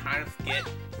 I do kind of get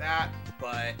that,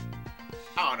 but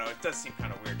I don't know, it does seem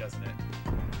kind of weird, doesn't it?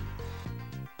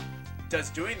 Does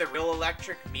doing the real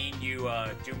electric mean you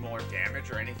do more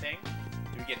damage or anything?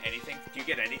 Do you get anything? Do you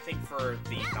get anything for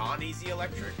the non-easy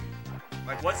electric?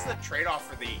 Like, what's the trade-off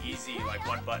for the easy, like,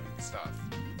 one-button stuff?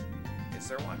 Is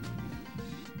there one?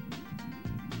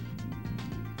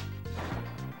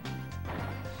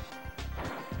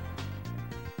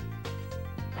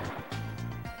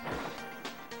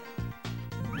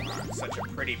 I'm such a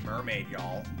pretty mermaid,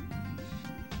 y'all.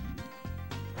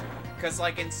 Because,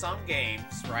 like, in some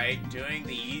games, right, doing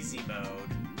the easy mode...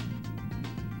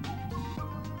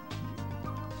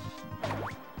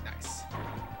 Nice.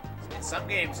 In some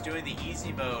games, doing the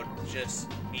easy mode just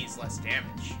means less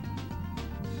damage.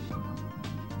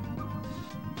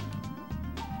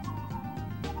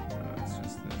 It's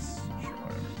just this. Sure,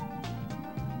 whatever.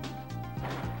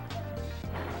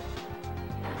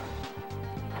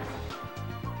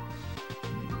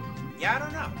 Yeah, I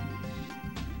don't know.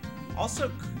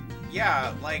 Also...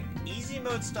 Yeah, like, easy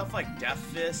mode stuff like Death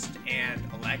Fist and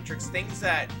Electrics, things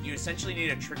that you essentially need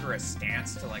to trigger a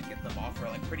stance to, like, get them off are,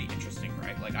 like, pretty interesting,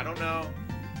 right? Like, I don't know,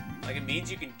 like, it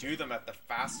means you can do them at the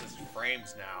fastest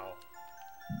frames now.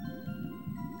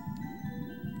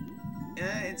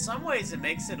 In some ways, it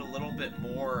makes it a little bit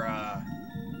more,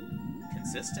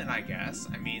 consistent, I guess.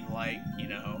 I mean, like, you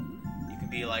know, you can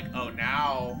be like, oh,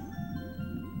 now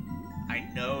I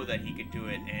know that he could do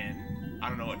it in... I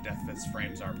don't know what Death Fist's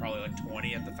frames are. Probably like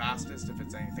 20 at the fastest, if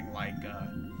it's anything like,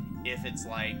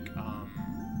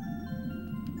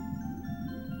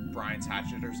 Brian's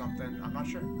Hatchet or something. I'm not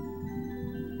sure.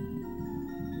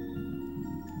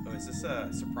 Oh, is this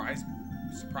a surprise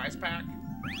pack?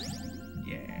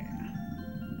 Yeah.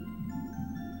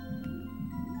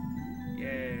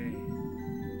 Yay.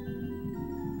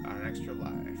 Got an extra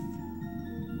life.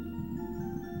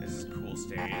 This is a cool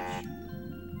stage.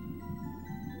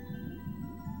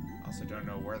 Also don't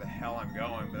know where the hell I'm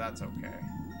going, but that's okay.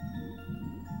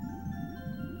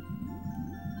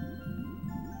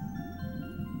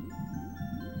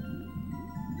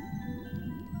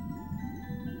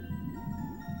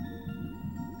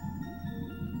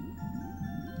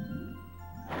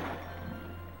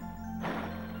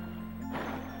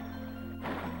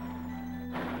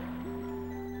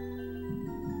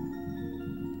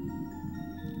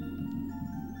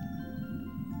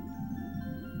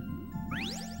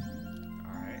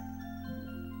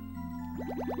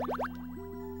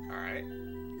 Alright,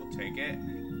 we'll take it.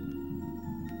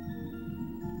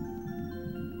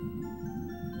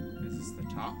 Is this the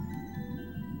top?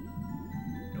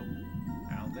 Nope.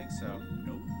 I don't think so.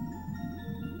 Nope.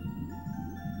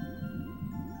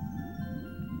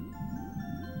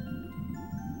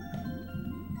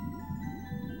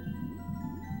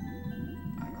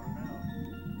 I don't know.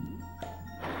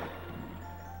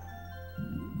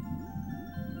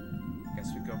 Guess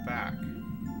we go back.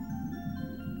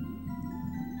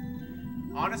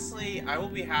 Honestly, I will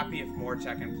be happy if more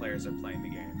Tekken players are playing the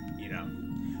game, you know.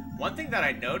 One thing that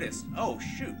I noticed... Oh,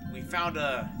 shoot. We found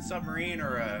a submarine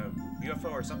or a UFO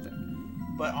or something.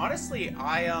 But honestly,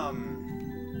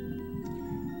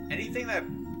 anything that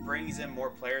brings in more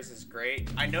players is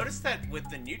great. I noticed that with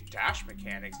the new dash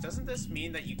mechanics, doesn't this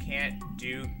mean that you can't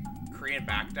do Korean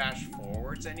backdash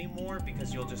forwards anymore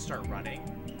because you'll just start running?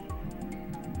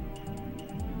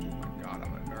 Oh my god,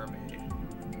 I'm a mermaid.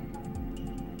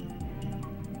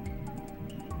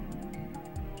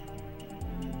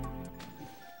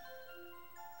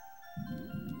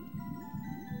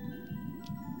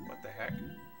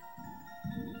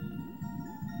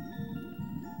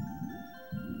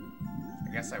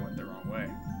 I guess I went the wrong way.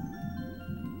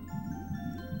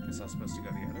 Guess I was supposed to go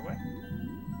the other way.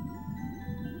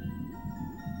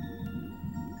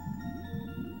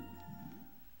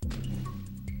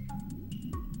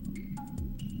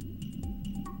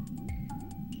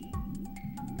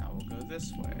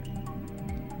 this way.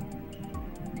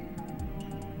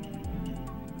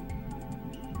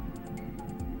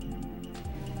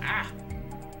 Ah!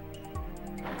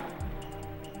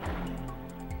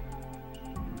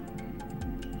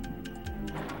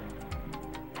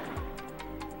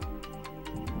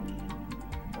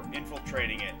 We're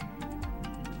infiltrating it.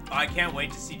 Oh, I can't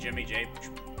wait to see Jimmy J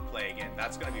play again.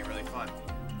 That's gonna be really fun.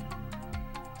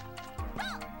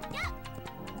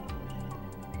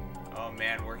 Oh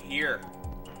man, we're here.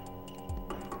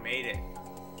 We made it.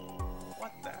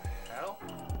 What the hell?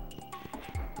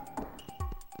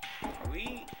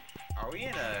 Are we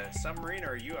in a submarine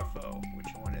or a UFO? Which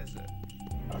one is it?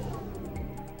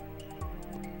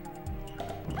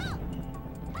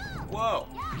 Whoa!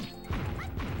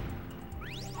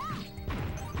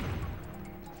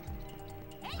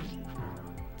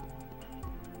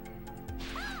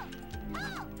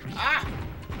 Ah!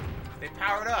 They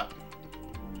powered up.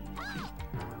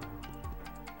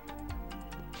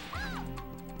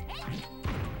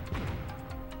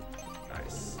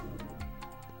 Nice.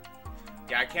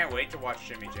 Yeah, I can't wait to watch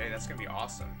Jimmy J. That's gonna be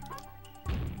awesome.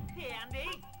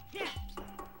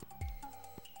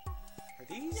 Are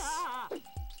these?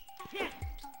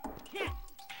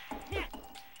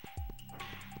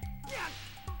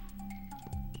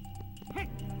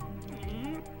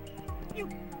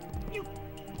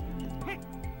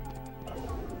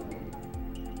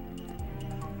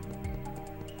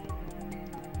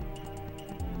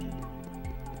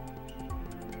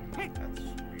 That's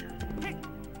weird.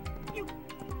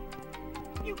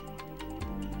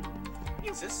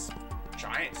 Is this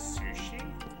giant sushi?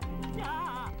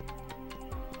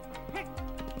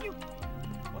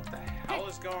 What the hell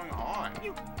is going on?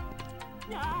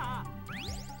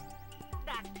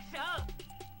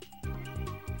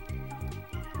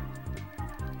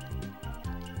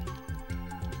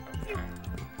 Okay.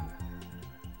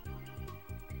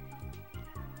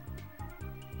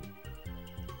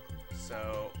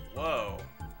 So, whoa.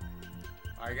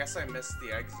 I guess I missed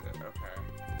the exit. Okay.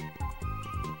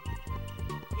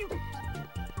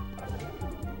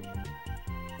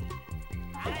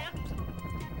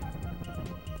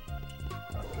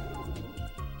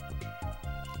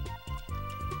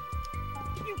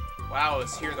 Wow,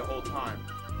 it's here the whole time.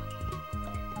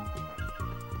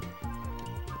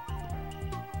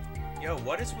 Yo,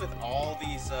 what is with all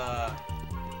these,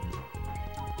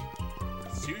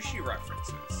 sushi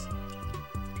references?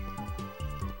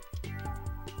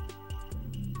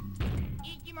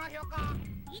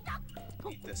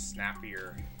 Need the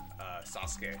snappier,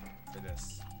 Sasuke for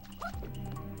this.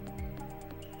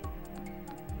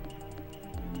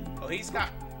 Oh, he's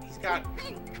got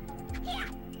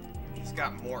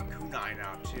more kunai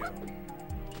now too.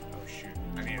 Oh shoot!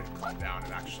 I need to calm down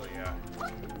and actually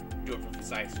do a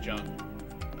precise jump.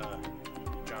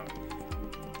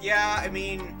 Yeah, I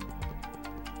mean,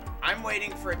 I'm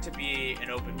waiting for it to be an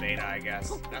open beta. I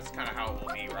guess that's kind of how it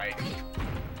will be, right?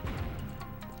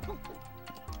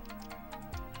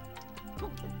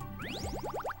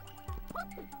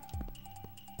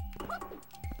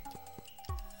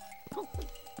 Oh,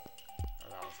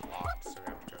 that was locked, so we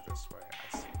have to go this way.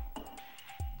 I see.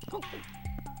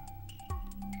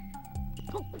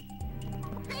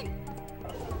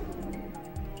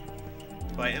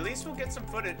 But at least we'll get some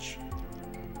footage.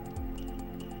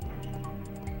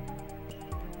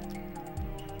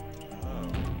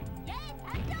 Oh.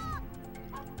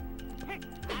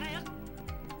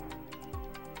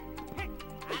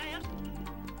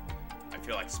 I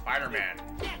feel like Spider-Man.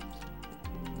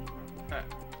 Huh.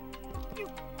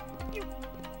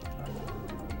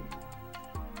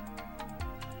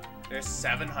 There's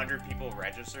 700 people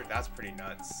registered. That's pretty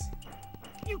nuts.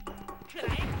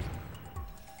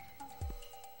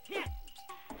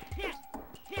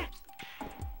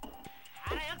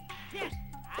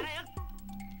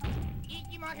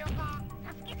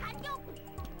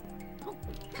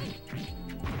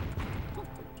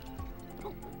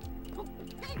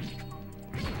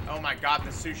 Oh my god, the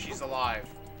sushi's alive.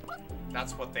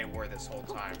 That's what they were this whole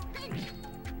time.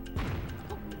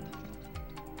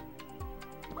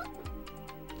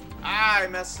 Ah, I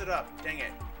messed it up. Dang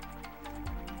it.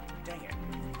 Dang it.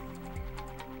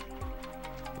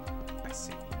 I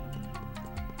see.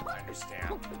 I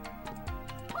understand.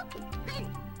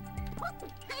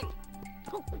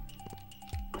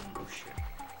 Oh shit.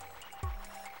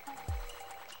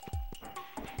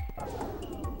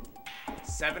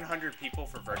 $700 people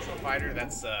for Virtual Fighter?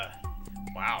 That's,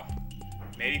 wow.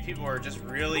 Maybe people are just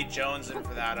really jonesing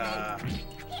for that,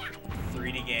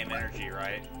 3D game energy,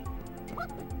 right?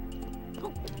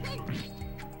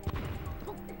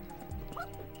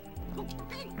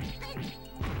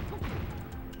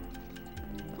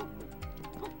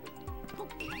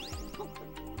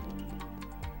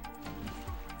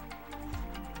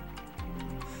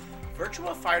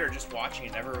 Virtua Fighter, just watching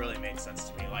it never really made sense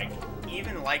to me. Like,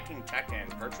 even liking Tekken,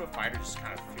 Virtua Fighter just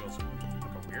kind of feels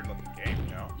like a weird looking game,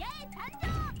 you know?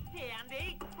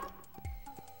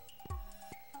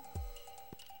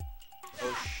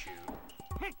 Oh shoot.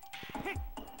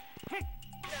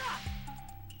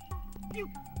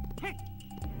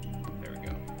 There we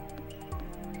go.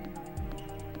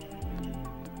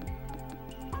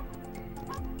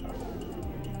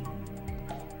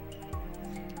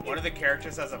 One of the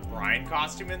characters has a Brian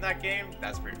costume in that game.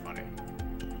 That's pretty funny.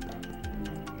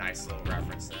 Nice little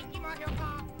reference then.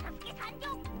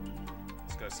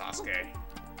 Let's go Sasuke.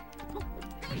 Oh,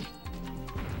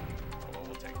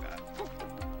 we'll take that.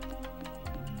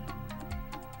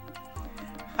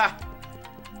 Ha!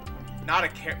 Not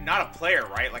a player,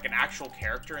 right? Like an actual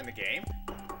character in the game?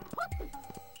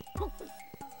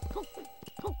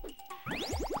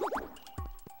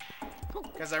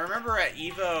 Because I remember at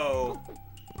Evo,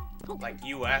 like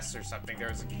US or something, there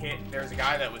was a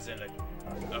guy that was in a...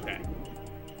 Okay.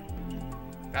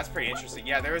 That's pretty interesting.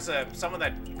 Yeah, there was someone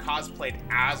that cosplayed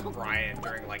as Brian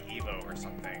during like Evo or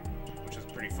something, which was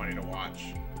pretty funny to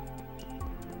watch.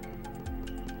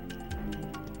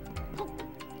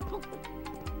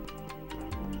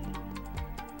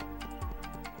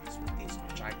 What's with these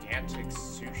gigantic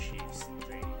sushi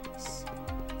things?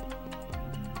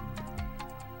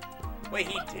 Wait,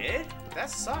 he did? That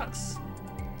sucks.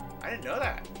 I didn't know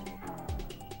that.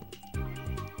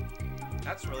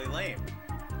 That's really lame.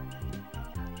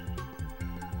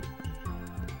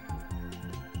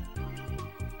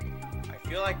 I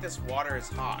feel like this water is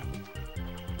hot.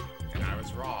 And I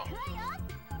was wrong.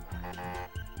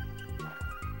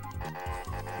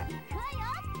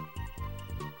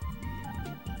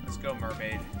 Let's go,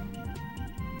 mermaid.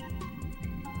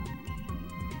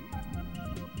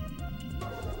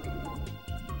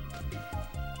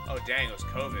 Oh dang, it was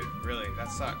COVID. Really,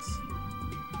 that sucks.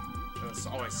 It's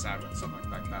always sad when something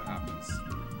like that happens.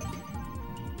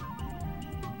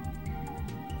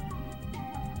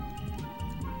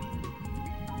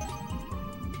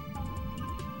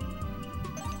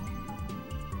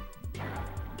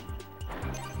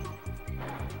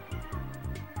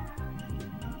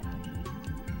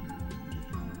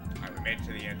 Alright, we made it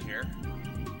to the end here.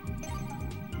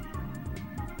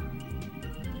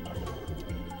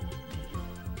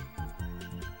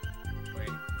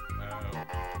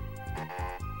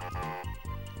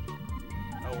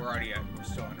 We're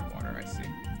still underwater, I see.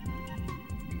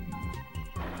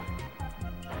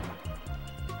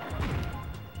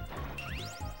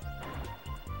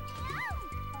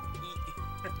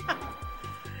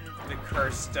 The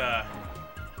cursed,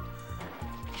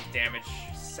 damage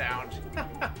sound.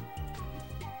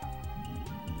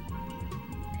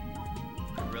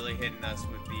 Really hitting us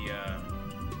with the,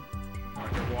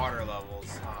 underwater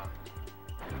levels, huh?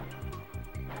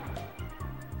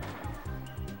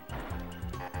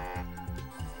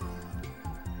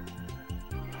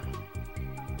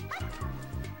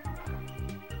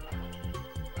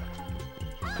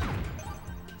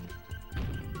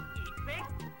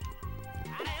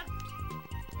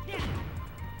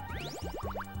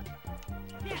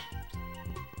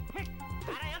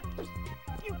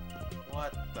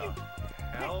 What the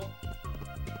hell?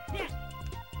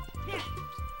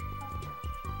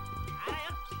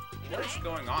 What is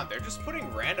going on? They're just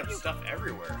putting random stuff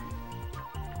everywhere.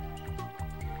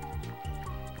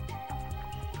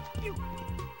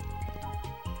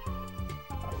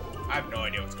 I have no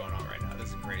idea what's going on right now. This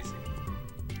is crazy.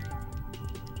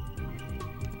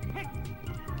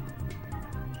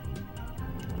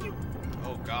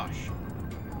 Oh gosh.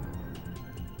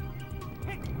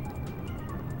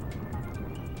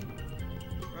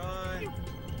 Run.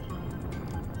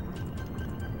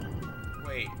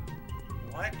 Wait.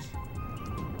 What?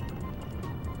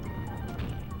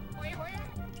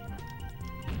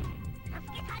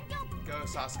 Go,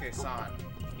 Sasuke-san.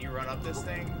 Can you run up this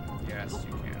thing? Yes,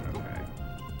 you can. Okay.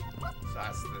 So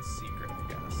that's the secret, I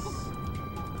guess.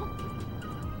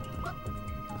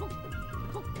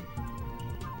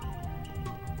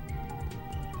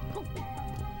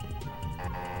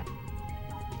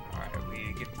 Alright, we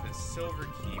need to get to the silver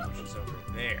key, which is over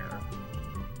there.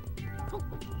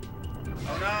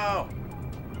 Oh no!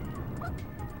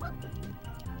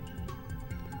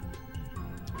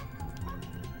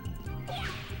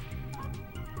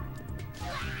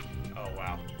 Oh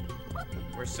wow.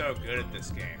 We're so good at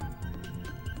this game.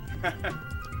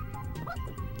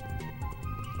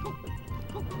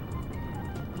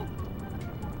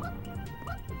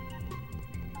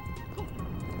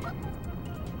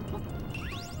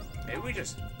 Maybe we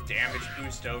just damage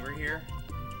boost over here.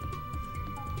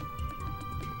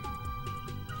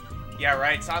 Yeah,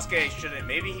 right. Sasuke shouldn't.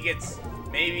 Maybe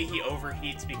he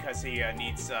overheats because he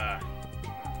needs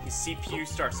his CPU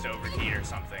starts to overheat or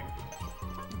something.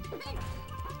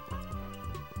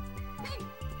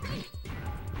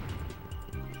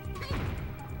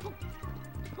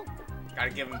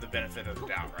 Gotta give him the benefit of the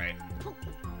doubt, right?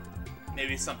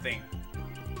 Maybe something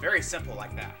very simple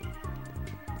like that.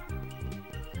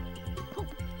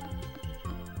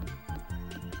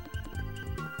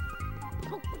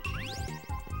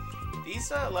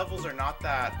 These levels are not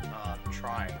that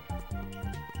trying.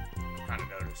 I've kind of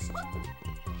noticed.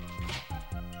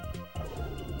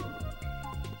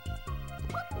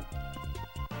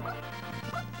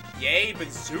 Yay,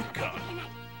 bazooka!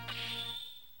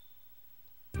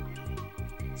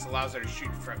 This allows her to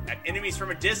shoot at enemies from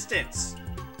a distance.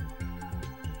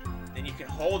 Then you can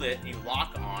hold it and you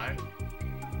lock on.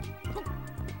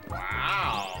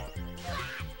 Wow.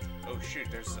 Oh shoot,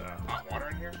 there's hot water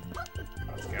in here?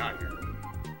 Let's get out of here.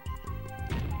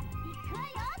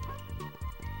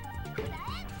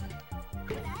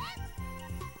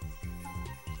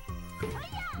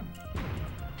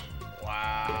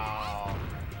 Wow.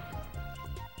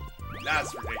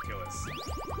 That's ridiculous.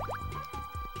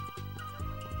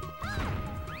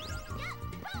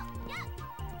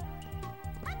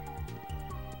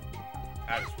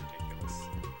 That is ridiculous.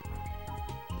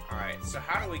 Alright, so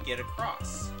how do we get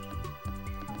across?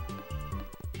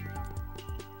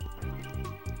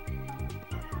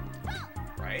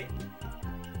 Right?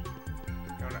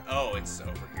 Oh, it's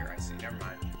over here. I see. Never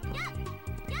mind.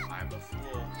 I'm a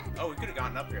fool. Oh, we could have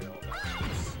gotten up here the whole time.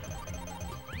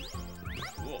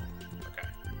 Cool. Okay.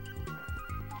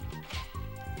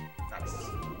 Nice.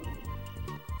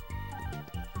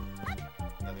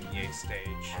 Another yay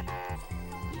stage.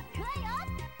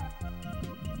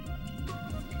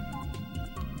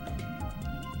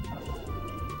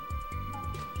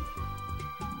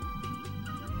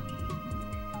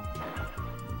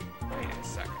 Wait a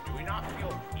second. Do we not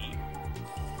feel heat?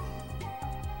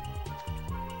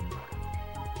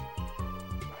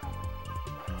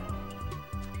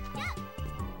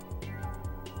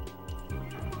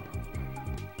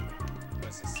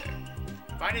 What's this say?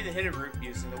 Finding the hidden route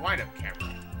using the wind-up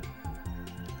camera.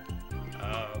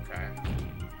 Oh, okay.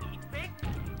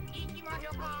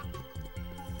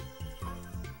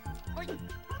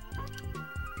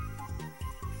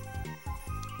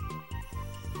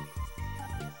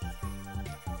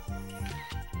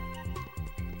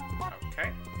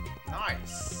 Okay.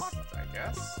 Nice, I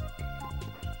guess.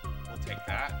 We'll take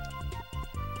that.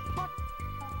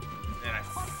 And then I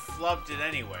flubbed it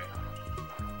anyway.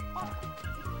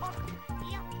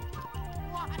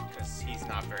 Because he's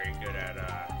not very good at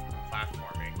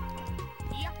platforming.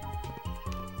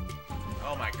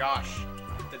 Oh my gosh.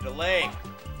 The delay.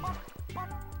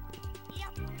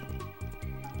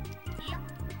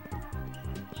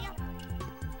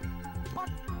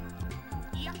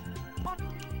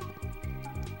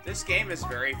 This game is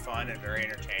very fun and very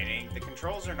entertaining. The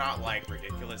controls are not like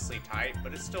ridiculously tight,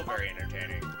 but it's still very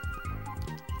entertaining.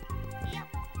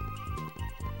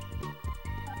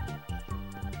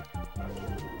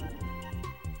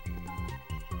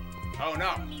 Oh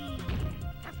no!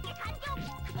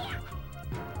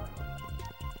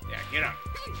 Yeah, get him!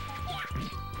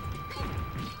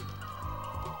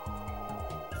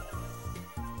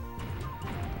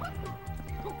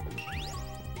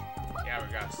 Yeah,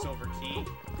 we got a silver key.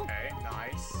 Okay,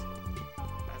 nice.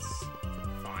 That's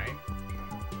fine.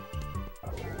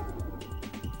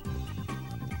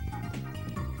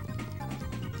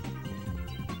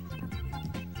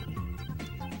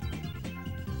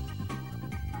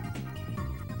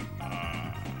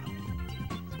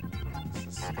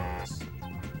 This is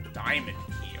diamond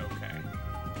key, okay.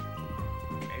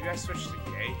 Maybe I switch to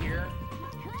yay here?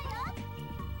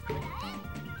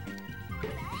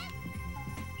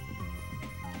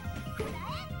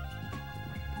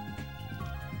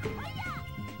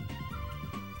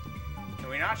 Can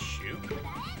we not shoot?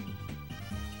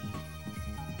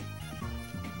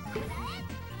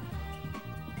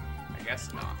 I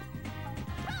guess not.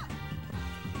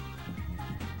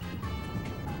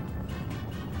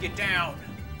 Get down!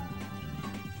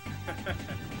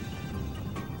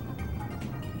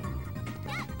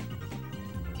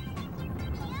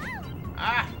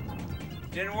 Ah!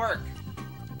 Didn't work.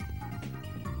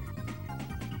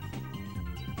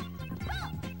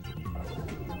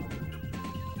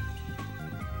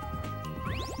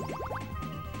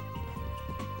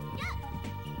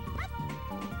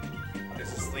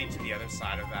 Does this lead to the other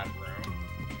side of that room?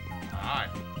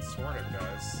 Ah, it sort of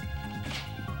does.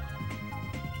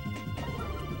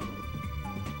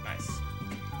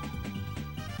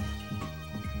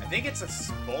 think it's a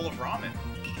bowl of ramen.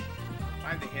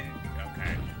 Find the hidden...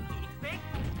 Okay.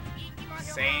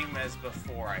 Same as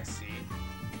before, I see.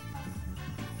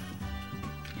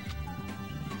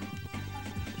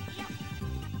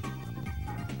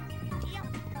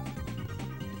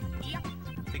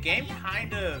 The game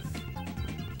kind of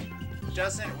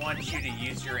doesn't want you to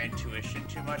use your intuition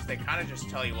too much. They kind of just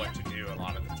tell you what to do a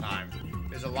lot of the time.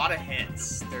 There's a lot of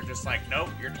hints. They're just like, nope,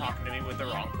 you're talking to me with the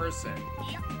wrong person.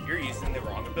 You're using the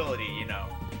wrong ability, you know.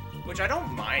 Which I don't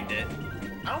mind it.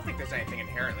 I don't think there's anything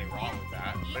inherently wrong with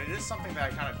that. But it is something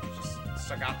that kind of just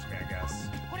stuck out to me, I guess.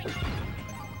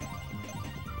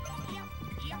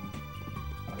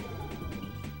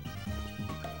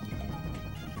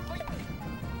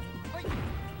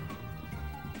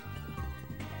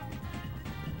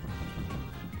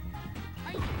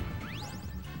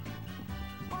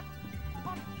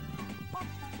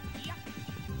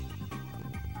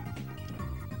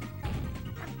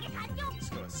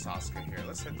 Sasuke here.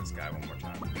 Let's hit this guy one more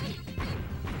time.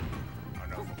 I don't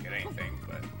know if we'll get anything,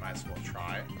 but might as well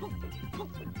try.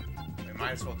 We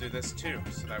might as well do this too,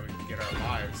 so that we can get our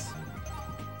lives.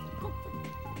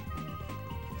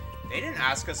 They didn't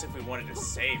ask us if we wanted to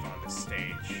save on this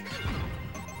stage,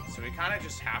 so we kind of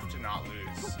just have to not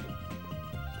lose.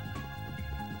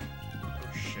 Oh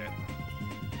shit.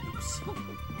 Oops.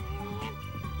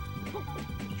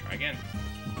 Try again.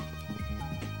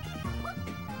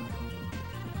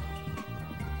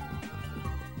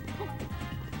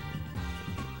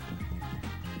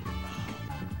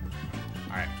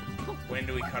 Alright, when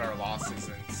do we cut our losses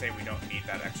and say we don't need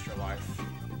that extra life?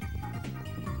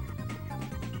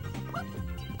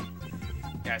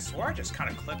 Yeah, I swore I just kind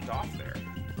of clipped off there.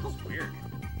 It's weird.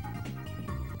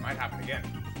 Might happen again.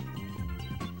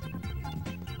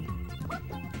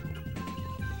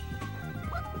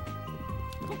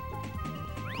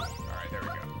 Alright, there we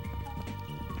go.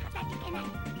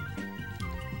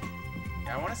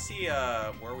 Yeah, I want to see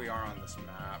where we are on this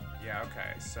map. Yeah,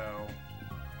 okay, so...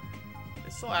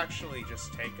 this will actually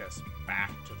just take us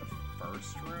back to the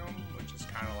first room, which is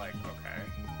kind of like, okay.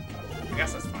 I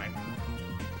guess that's fine.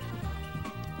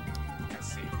 I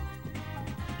see.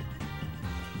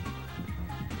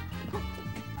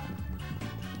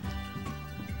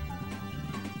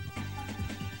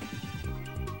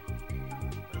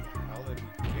 Where the hell did we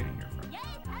get here from?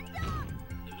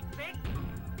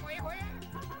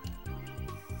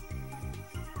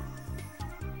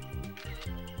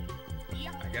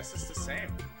 I guess it's the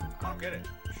same. I don't get it.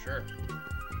 Sure.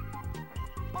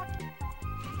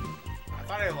 I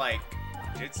thought I, like,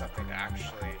 did something to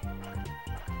actually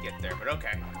get there, but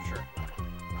okay, sure.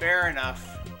 Fair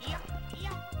enough.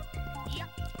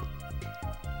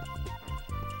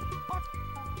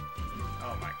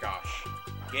 Oh my gosh.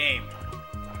 Game.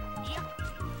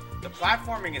 The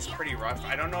platforming is pretty rough.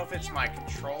 I don't know if it's my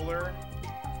controller.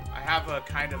 I have a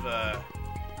kind of a...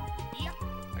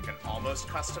 like an almost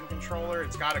custom controller.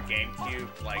 It's got a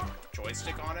GameCube like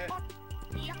joystick on it.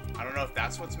 I don't know if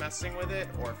that's what's messing with it,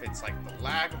 or if it's like the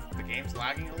lag, the game's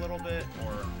lagging a little bit,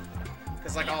 or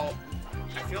because like I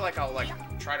feel like I'll like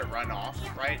try to run off,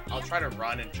 right? I'll try to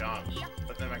run and jump,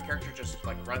 but then my character just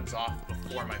like runs off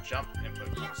before my jump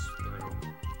input goes through.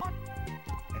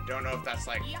 I don't know if that's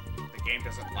like the game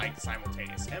doesn't like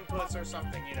simultaneous inputs or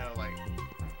something, you know, like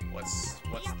what's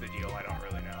the deal? I don't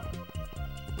really know.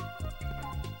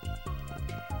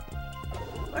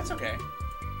 That's okay.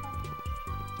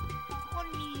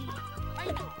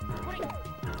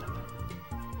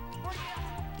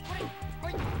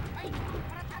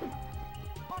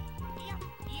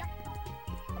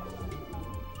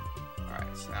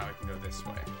 Alright, so now we can go this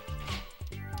way.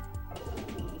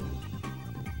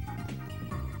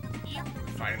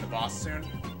 Fighting the boss soon.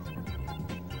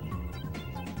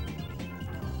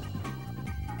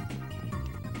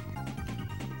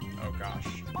 Oh gosh.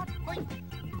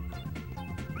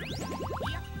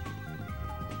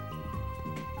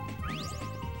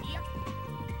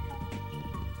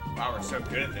 Wow, we're so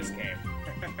good at this game.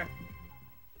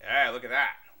 Yeah, look at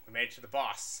that. We made it to the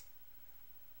boss.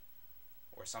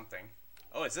 Or something.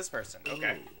 Oh, it's this person.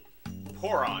 Okay.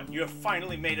 Poron, you have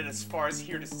finally made it as far as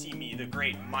here to see me, the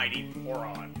great mighty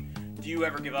Poron. Do you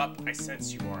ever give up? I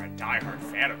sense you are a diehard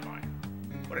fan of mine.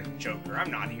 What a joker. I'm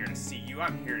not here to see you.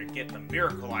 I'm here to get the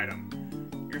miracle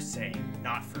item. You're saying,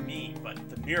 not for me, but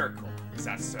the miracle. Is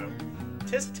that so?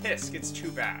 Tisk tisk, it's too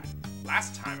bad.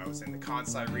 Last time I was in the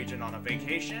Kansai region on a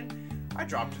vacation, I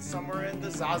dropped it somewhere in the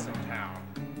Zazen town.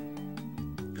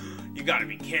 You gotta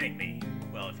be kidding me.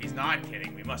 Well, if he's not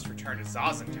kidding, we must return to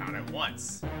Zazen town at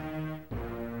once.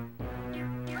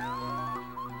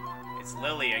 It's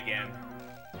Lily again.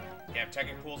 Yeah,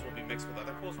 Tekken pools will be mixed with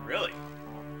other pools? Really?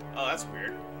 that's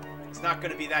weird. It's not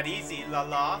gonna be that easy, la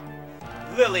la.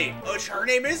 Lily! Oh, her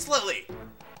name is Lily!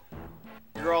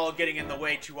 You're all getting in the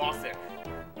way too often.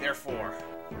 Therefore,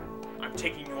 I'm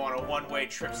taking you on a one-way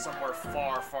trip somewhere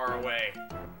far, far away.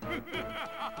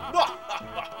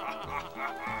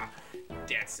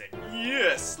 Dancing.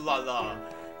 Yes, la la.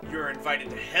 You're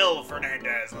invited to hell,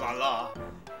 Fernandez, la la.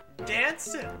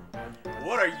 Dancing?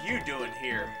 What are you doing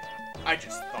here? I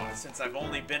just thought, since I've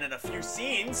only been in a few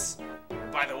scenes...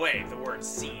 By the way, the word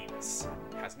scenes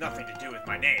has nothing to do with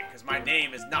my name, because my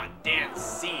name is not Dance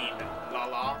Scene, la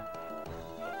la.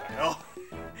 What the hell?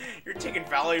 You're taking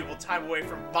valuable time away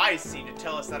from my scene to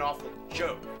tell us that awful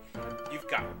joke. You've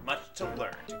got much to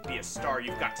learn. To be a star,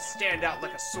 you've got to stand out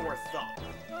like a sore thumb.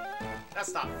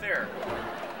 That's not fair.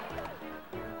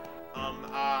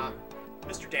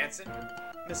 Mr. Danson,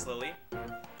 Miss Lily,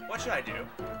 what should I do?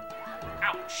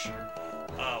 Ouch.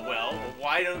 Well,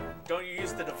 why don't you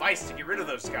use the device to get rid of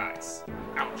those guys?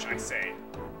 Ouch, I say.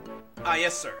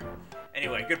 Yes, sir.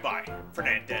 Anyway, goodbye,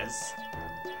 Fernandez.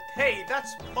 Hey,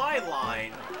 that's my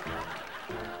line.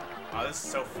 Oh, this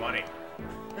is so funny.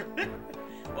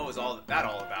 What was all that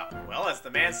all about? Well, as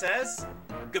the man says,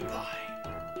 goodbye.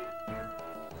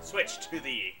 Switch to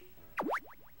the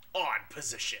on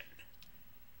position.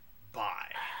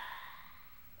 Bye.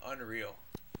 Unreal.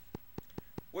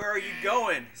 Where are you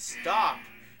going? Stop.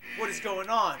 What is going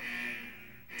on?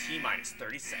 T-minus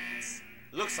 30 seconds.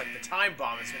 Looks like the time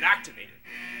bomb has been activated.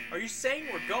 Are you saying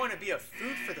we're going to be a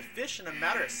food for the fish in a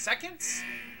matter of seconds?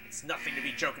 It's nothing to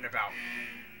be joking about.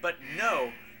 But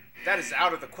no, that is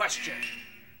out of the question.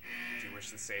 Do you wish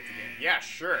to save the game? Yeah,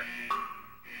 sure.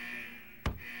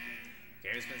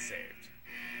 Game has been saved.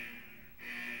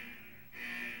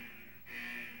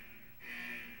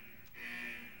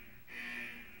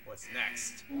 What's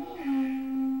next?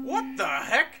 What the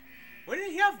heck? When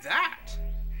did he have that?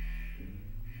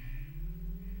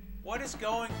 What is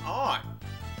going on?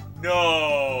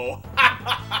 No!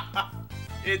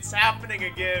 It's happening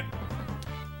again.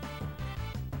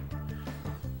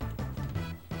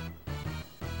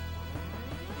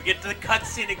 We get to the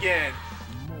cutscene again.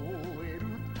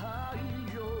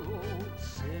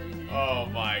 Oh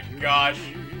my gosh.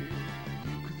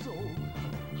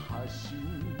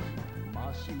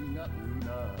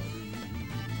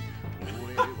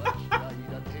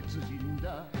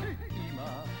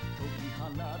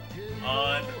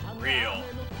 Unreal.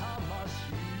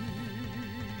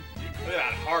 Look at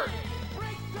that heart.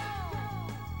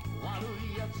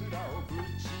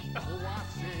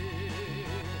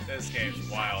 This game's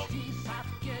wild.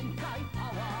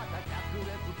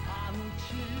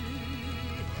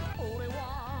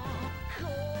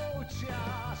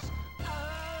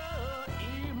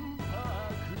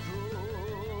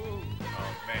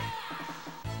 Oh man.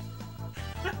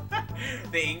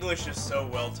 The English is so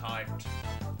well timed.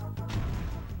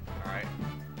 Alright.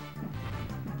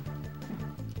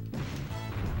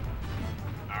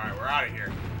 Alright, we're out of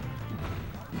here.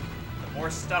 The more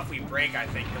stuff we break, I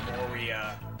think, the more we,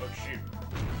 oh shoot.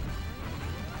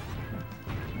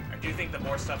 I do think the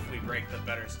more stuff we break, the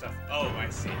better stuff. Oh, I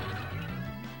see.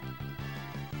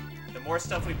 The more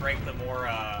stuff we break, the more,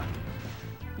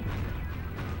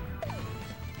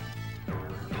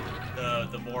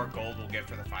 the more gold we'll get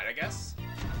for the fight, I guess.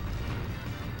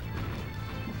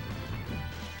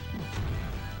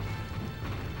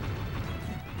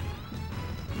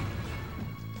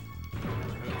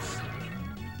 Oops.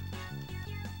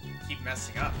 Keep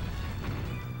messing up.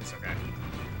 It's okay.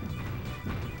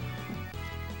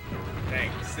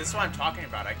 Dang, this is what I'm talking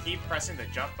about. I keep pressing the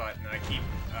jump button and I keep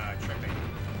tripping.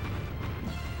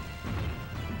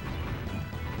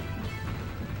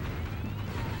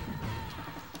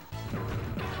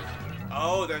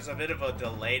 Oh, there's a bit of a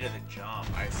delay to the jump.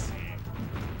 I see.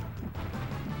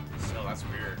 So that's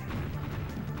weird.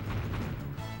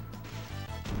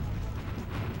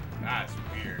 That's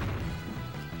weird.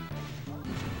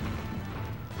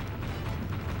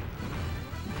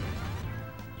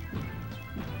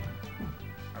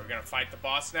 Are we gonna fight the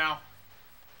boss now?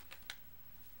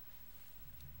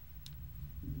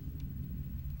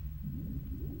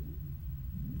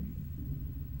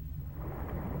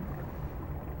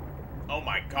 Oh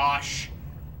my gosh.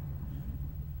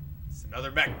 It's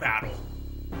another mech battle.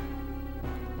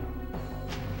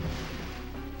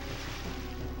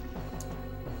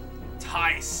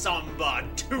 Thai Samba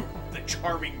Toot, the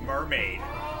charming mermaid.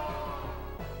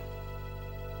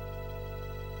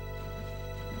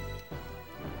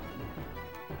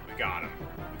 We got him.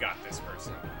 We got this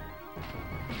person.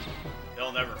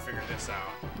 They'll never figure this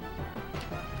out.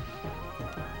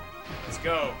 Let's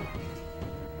go.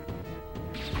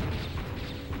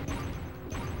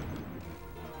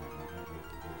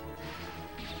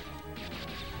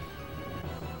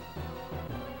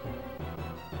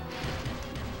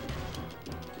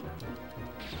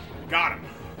 got him.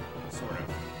 Sort of.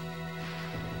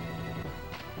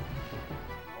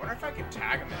 I wonder if I can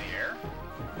tag him in the air?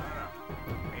 I don't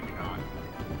know. Maybe not.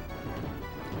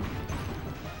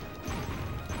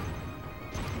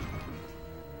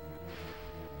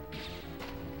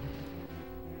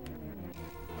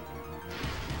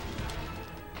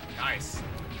 Nice.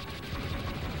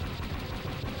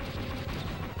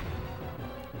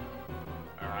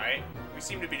 Alright. We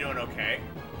seem to be doing okay.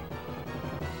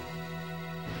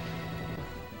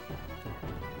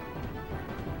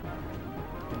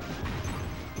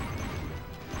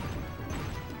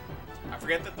 I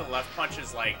forget that the left punch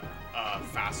is like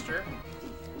faster,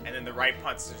 and then the right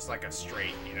punch is just like a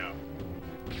straight, you know.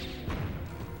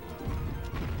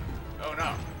 Oh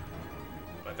no.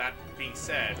 But that being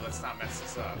said, let's not mess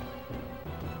this up.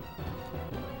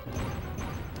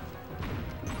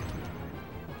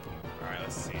 Alright,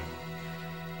 let's see.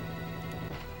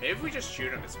 Maybe if we just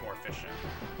shoot him, it's more efficient.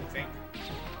 You think?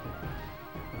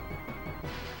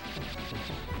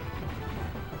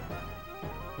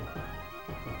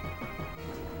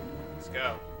 Let's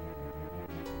go.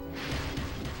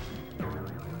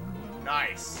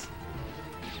 Nice.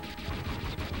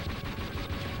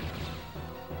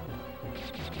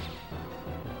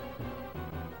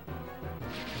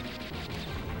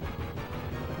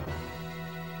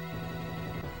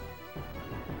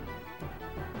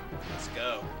 Let's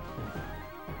go.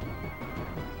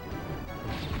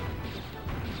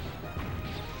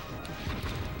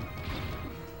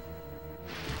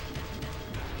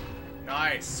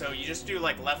 Nice. So you just do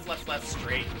like left, left, left,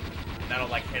 straight, and that'll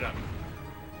like hit him.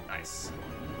 Nice.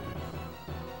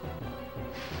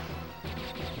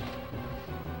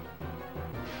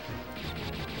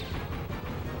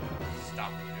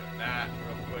 Stop him doing that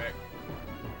real quick.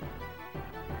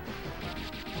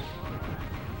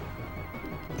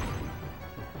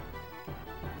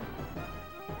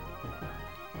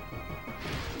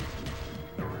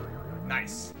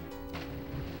 Nice.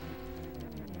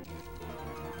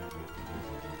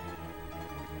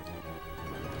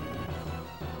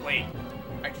 Wait,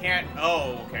 I can't.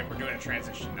 Oh, okay, we're doing a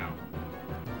transition now.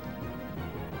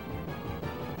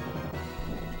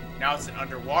 Now it's an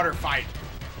underwater fight.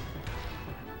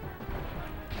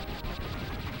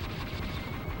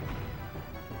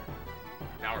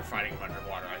 Now we're fighting him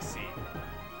underwater, I see.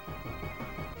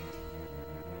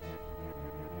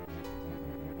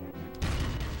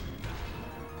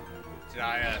 Did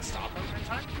I stop him in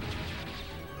time?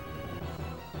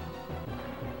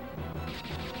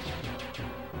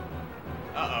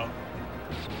 Uh-oh.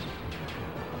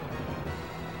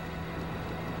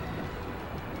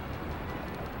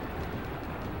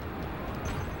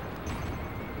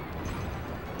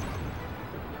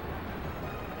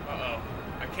 Uh-oh.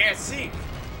 I can't see!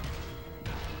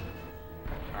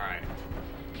 Alright.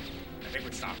 I think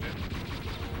we stopped it.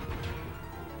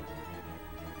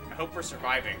 I hope we're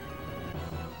surviving.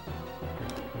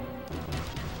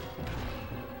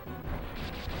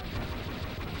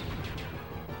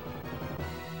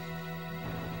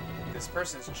 This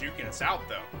person's juking us out,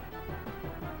 though.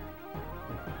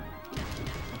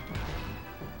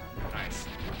 Nice.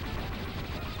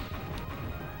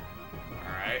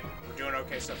 Alright, we're doing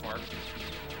okay so far.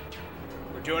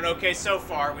 We're doing okay so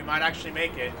far. We might actually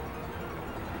make it.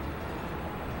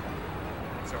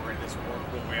 So we're in this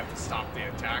whirlpool. We have to stop the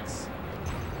attacks.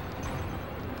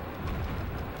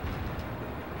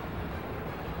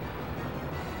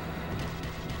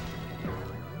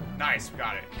 Nice, we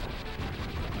got it.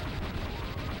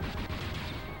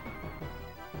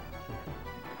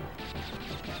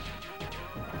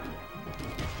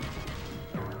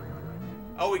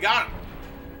 Oh, we got him!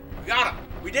 We got him!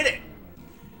 We did it!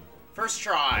 First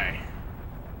try.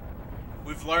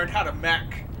 We've learned how to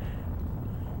mech.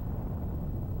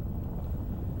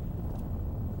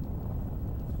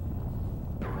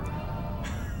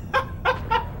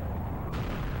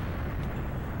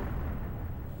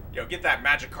 Yo, get that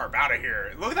Magikarp out of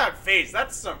here. Look at that face.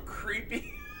 That's some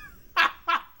creepy...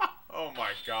 Oh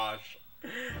my gosh.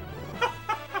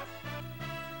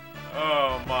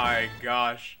 Oh my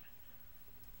gosh.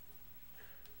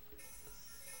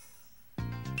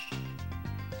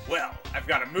 Well, I've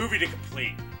got a movie to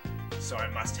complete, so I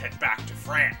must head back to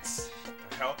France. What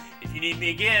the hell? If you need me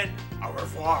again, au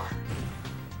revoir.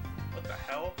 What the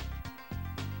hell?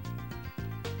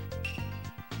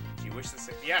 Do you wish to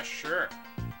say? Yeah, sure.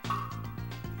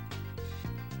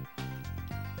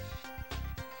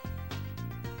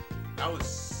 That was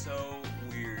so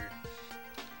weird.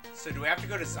 So do we have to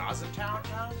go to Zazentown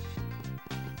now?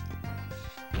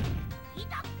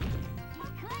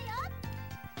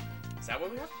 Is that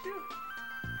what we have to do?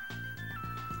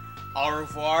 Au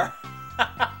revoir.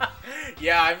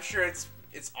 Yeah, I'm sure it's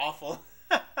awful.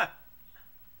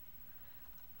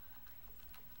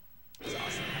 It's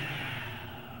awesome.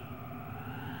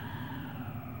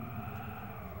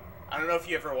 I don't know if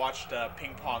you ever watched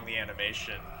Ping Pong the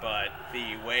animation, but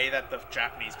the way that the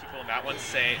Japanese people in that one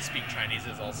speak Chinese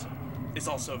is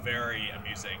also very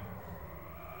amusing.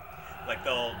 Like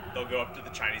they'll go up to the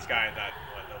Chinese guy in that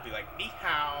one, they'll be like ni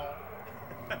hao.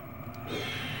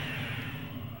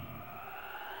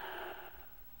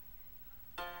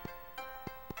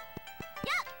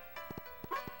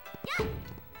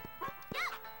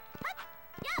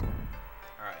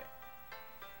 All right.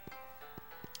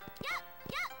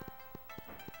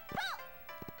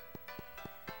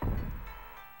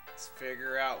 Let's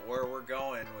figure out where we're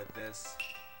going with this.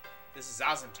 This is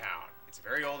Town. It's a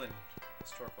very old and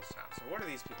historical town. So what are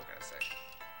these people gonna say?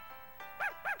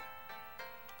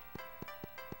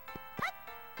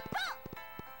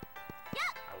 I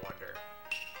wonder.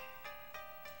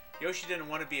 Yoshi didn't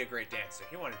want to be a great dancer.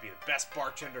 He wanted to be the best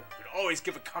bartender who could always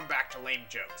give a comeback to lame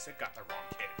jokes. It got the wrong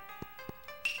kid.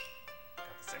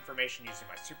 Got this information using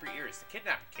my super ears. The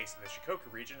kidnapping case in the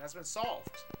Shikoku region has been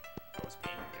solved. That was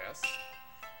me, yes.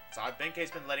 It's odd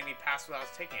Benkei's been letting me pass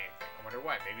without taking anything. I wonder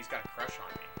why. Maybe he's got a crush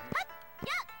on me.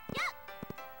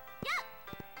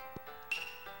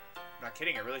 I'm not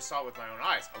kidding. I really saw it with my own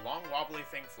eyes. A long, wobbly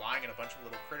thing flying and a bunch of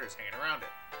little critters hanging around it.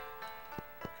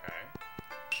 Okay.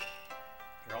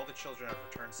 Here, all the children have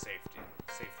returned safely.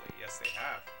 Yes, they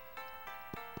have.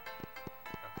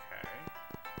 Okay.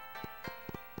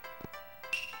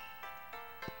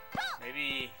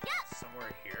 Maybe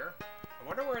somewhere here? I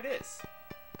wonder where it is.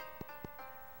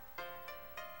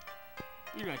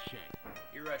 Irashai.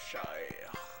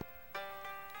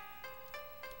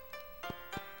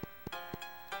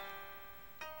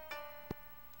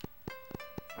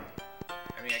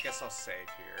 I mean, I guess I'll save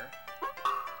here.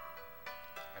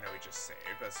 I know we just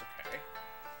saved, that's okay.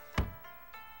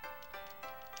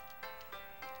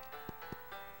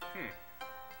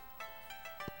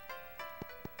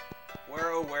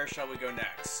 Where shall we go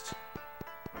next?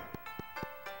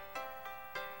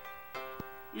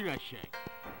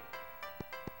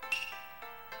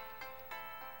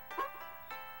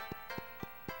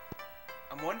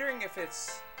 I'm wondering if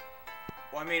it's...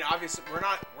 Well, I mean, obviously, we're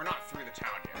not through the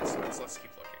town yet, so let's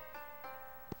keep looking.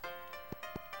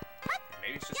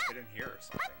 Maybe it's just hidden here or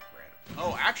something random.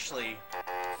 Oh, actually...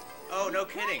 Oh, no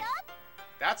kidding.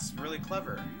 That's really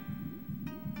clever.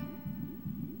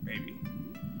 Maybe.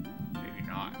 Maybe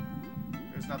not.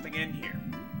 There's nothing in here.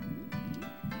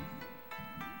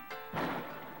 Never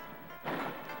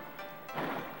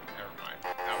mind.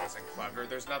 That wasn't clever.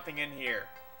 There's nothing in here.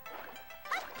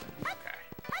 Okay.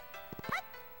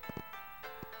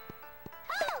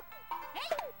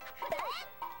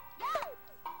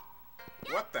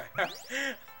 What the heck?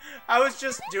 I was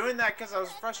just doing that because I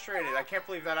was frustrated. I can't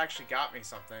believe that actually got me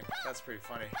something. That's pretty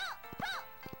funny.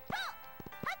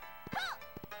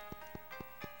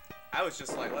 I was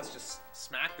just like, let's just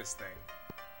smack this thing.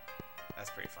 That's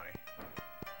pretty funny.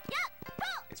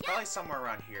 It's probably somewhere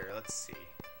around here. Let's see.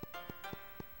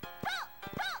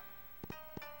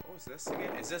 What was this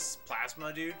again? Is this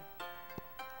Plasma, dude?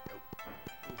 Nope.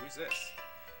 Ooh, who's this?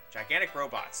 Gigantic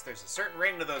robots. There's a certain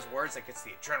ring to those words that gets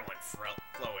the adrenaline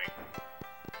flowing.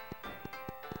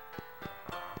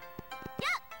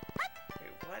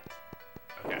 Wait, what?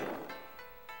 Okay.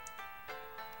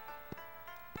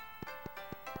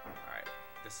 Alright.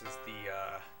 This is the,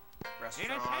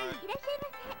 restaurant. Can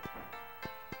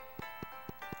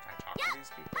I talk to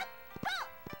these people?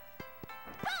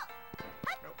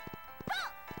 Nope.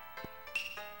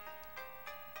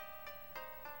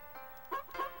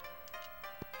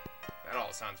 That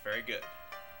all sounds very good.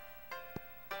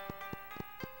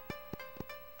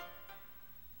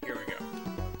 Here we go.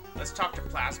 Let's talk to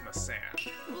Plasma Sam.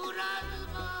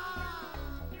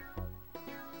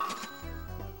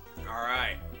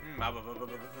 Alright.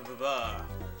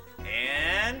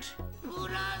 And...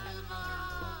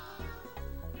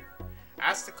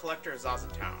 Ask the Collector of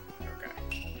Zazentown.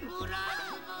 Okay.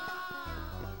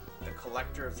 The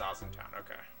Collector of Zazentown.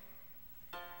 Okay.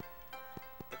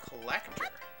 The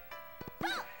Collector? Who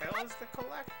the hell is the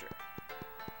Collector?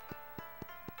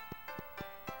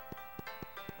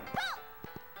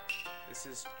 This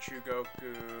is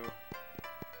Chugoku...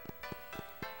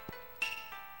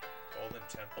 Golden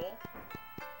Temple?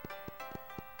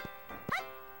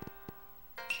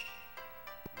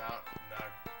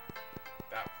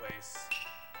 That place.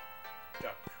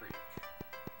 Duck Creek.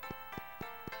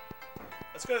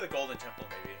 Let's go to the Golden Temple,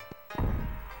 maybe.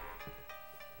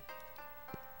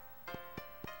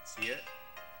 See it?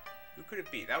 Who could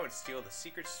it be? That would steal the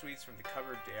secret sweets from the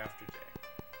cupboard day after day.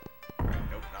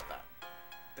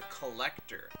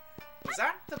 collector. Was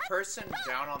that the person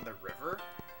down on the river?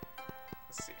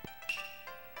 Let's see.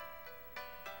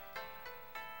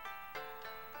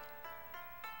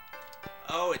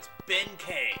 Oh, it's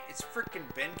Benkei. It's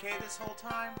freaking Benkei this whole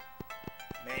time?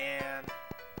 Man.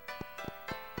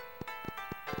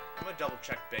 I'm gonna double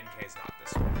check Benkei's not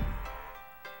this one.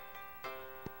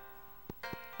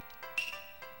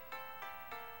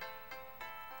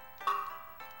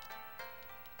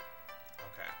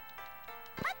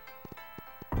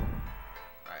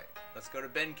 Let's go to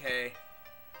Benkei.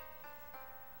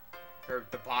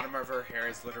 The bottom of her hair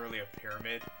is literally a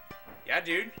pyramid. Yeah,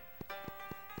 dude.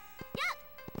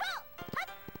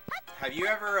 Have you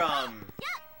ever,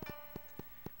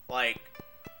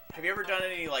 have you ever done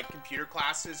any, computer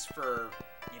classes for,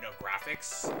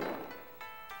 graphics?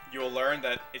 You'll learn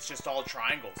that it's just all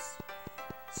triangles.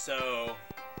 So,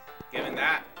 given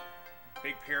that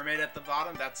big pyramid at the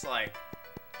bottom, that's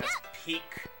peak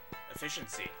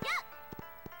efficiency.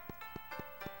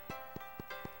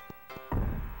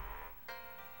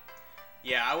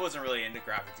 Yeah, I wasn't really into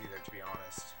graphics either, to be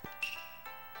honest.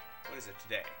 What is it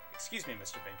today? Excuse me,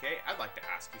 Mr. Benkei, I'd like to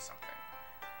ask you something.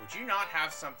 Would you not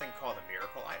have something called a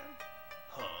miracle item?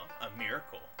 Huh? A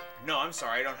miracle? No, I'm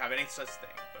sorry, I don't have any such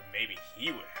thing, but maybe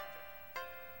he would have it.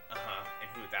 Uh-huh, and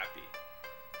who would that be?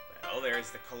 Well, there's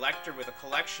the collector with a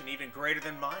collection even greater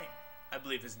than mine. I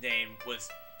believe his name was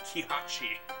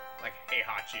Kihachi. Like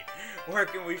Heihachi. Where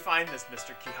can we find this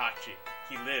Mr. Kihachi?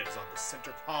 He lives on the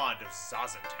center pond of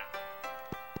Zazentown.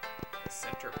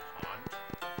 Center pond.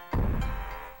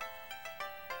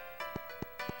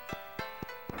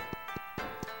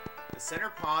 The center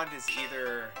pond is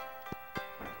either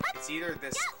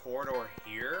this corridor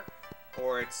here,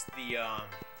 or it's the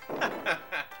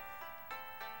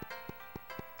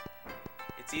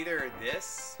it's either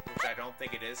this, which I don't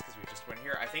think it is because we just went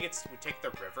here. I think it's we take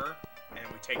the river and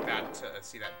we take that to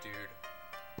see that dude.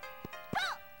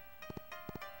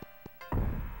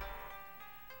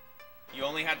 You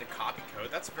only had to copy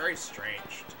code? That's very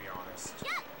strange, to be honest.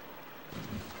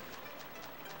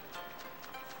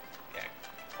 Yeah,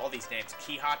 all these names.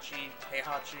 Kihachi,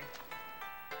 Heihachi.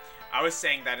 I was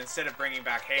saying that instead of bringing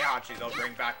back Heihachi, they'll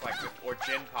bring back, or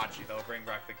Jinpachi, they'll bring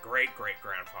back the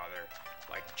great-great-grandfather,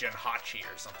 like Jinhachi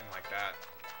or something like that.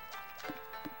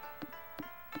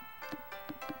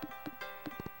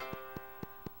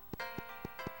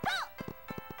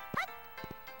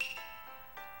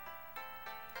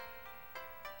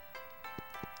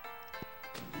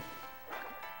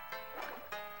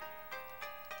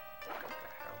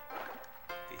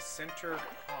 Center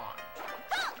pond.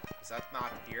 Is that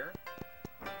not here?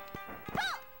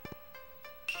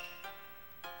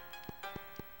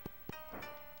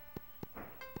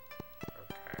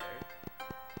 Okay.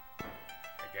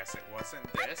 I guess it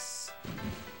wasn't this.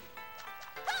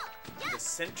 The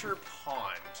center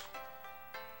pond.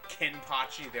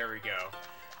 Kinpachi, there we go.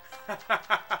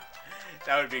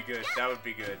 That would be good. That would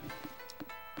be good.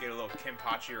 Get a little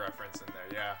Kinpachi reference in there,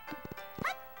 yeah.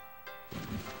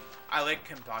 I like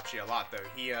Kinpachi a lot, though.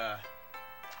 He,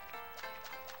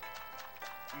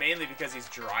 mainly because he's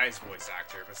Jiraiya's voice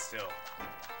actor, but still.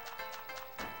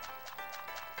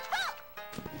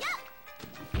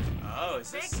 Oh,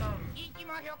 is this some...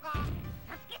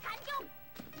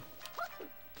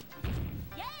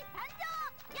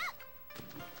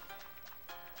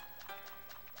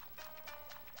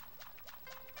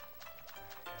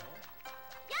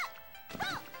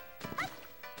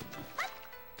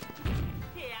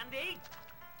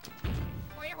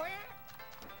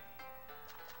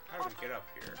 How do we get up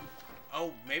here?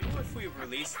 Oh, maybe if we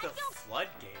release the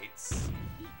floodgates...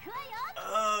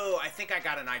 Oh, I think I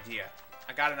got an idea.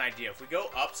 I got an idea. If we go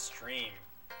upstream...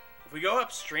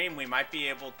 we might be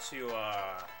able to,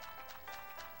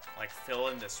 fill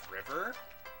in this river.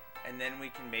 And then we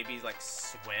can maybe,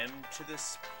 swim to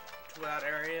that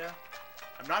area.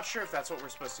 I'm not sure if that's what we're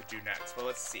supposed to do next, but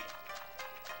let's see.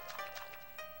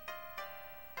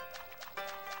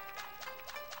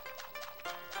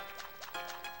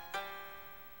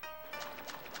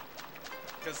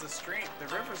 Because the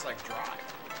river's dry.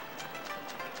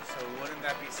 So wouldn't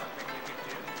that be something we could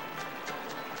do?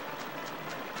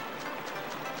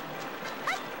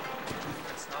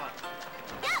 It's not.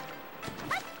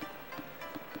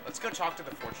 Let's go talk to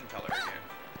the fortune teller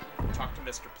again. Talk to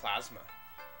Mr. Plasma.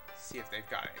 See if they've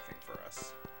got anything for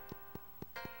us.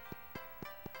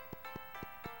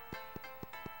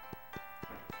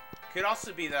 Could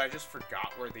also be that I just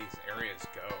forgot where these areas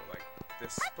go.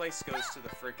 This place goes to the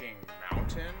freaking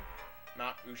mountain,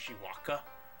 Mount Ushiwaka.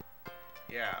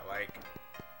 Yeah,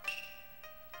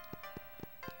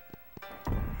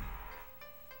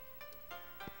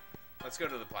 let's go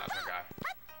to the plasma guy.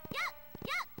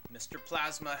 Mr.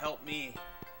 Plasma, help me.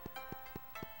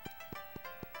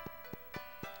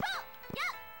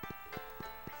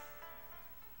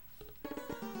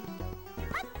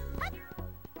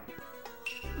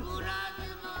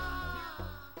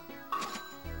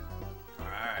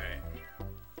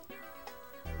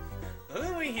 Look at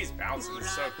the way he's bouncing,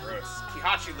 it's so gross.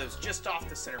 Kihachi lives just off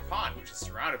the center pond, which is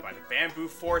surrounded by the bamboo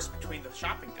forest between the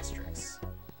shopping districts.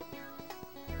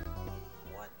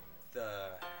 What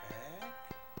the heck?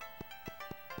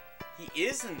 He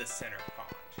is in the center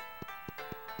pond.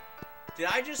 Did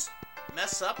I just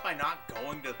mess up by not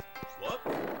going to look?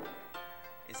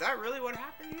 Is that really what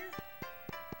happened here?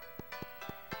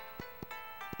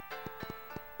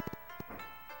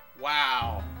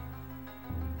 Wow.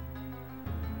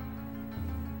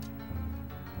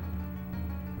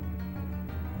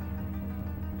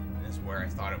 Where I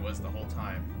thought it was the whole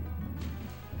time.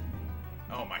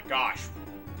 Oh my gosh.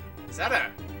 Is that a...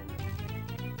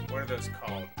 What are those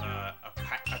called?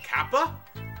 A kappa?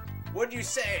 What do you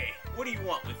say? What do you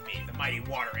want with me? The mighty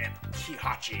water imp,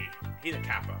 Kihachi. He's a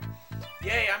kappa.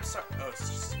 Yay, I'm sorry... Oh,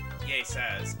 Yay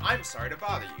says, I'm sorry to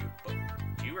bother you, but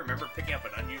do you remember picking up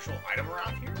an unusual item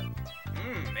around here?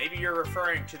 Maybe you're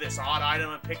referring to this odd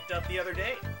item I picked up the other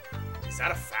day. Is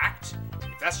that a fact?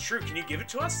 If that's true, can you give it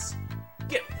to us?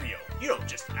 Get real. You don't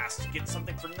just ask to get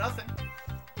something for nothing.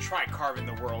 Try carving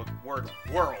the word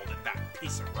world in that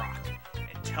piece of rock,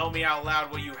 and tell me out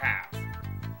loud what you have.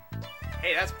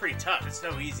 Hey, that's pretty tough. It's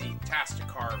no easy task to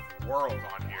carve world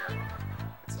on here.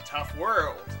 It's a tough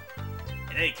world.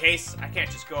 In any case, I can't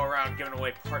just go around giving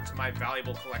away parts of my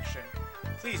valuable collection.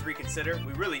 Please reconsider.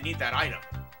 We really need that item.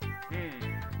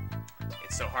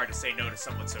 It's so hard to say no to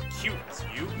someone so cute as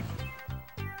you.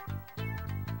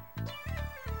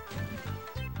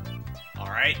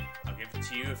 Alright, I'll give it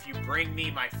to you if you bring me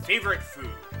my favorite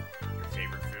food. Your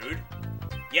favorite food?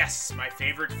 Yes, my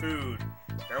favorite food.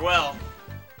 Farewell.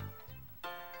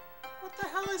 What the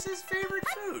hell is his favorite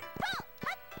food?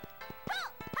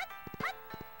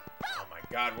 Oh my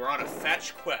god, we're on a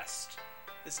fetch quest.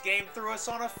 This game threw us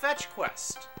on a fetch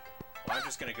quest. Well, I'm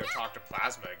just gonna go talk to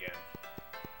Plasma again.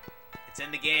 It's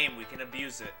in the game, we can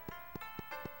abuse it.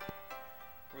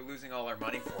 We're losing all our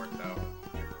money for it, though.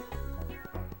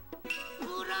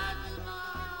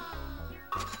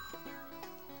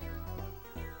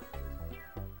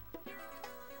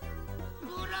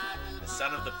 The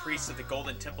son of the priest of the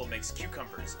Golden Temple makes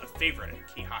cucumbers a favorite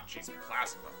in Kihachi's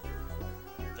plasma.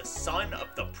 The son of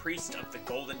the priest of the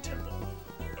Golden Temple.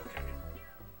 Okay.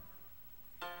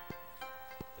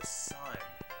 The son.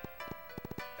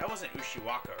 That wasn't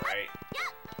Ushiwaka, right?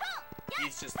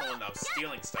 He's just the one that was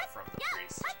stealing stuff from the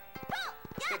priest.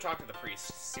 Let's go talk to the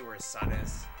priest, see where his son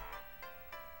is.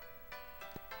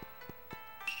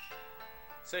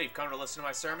 So you've come to listen to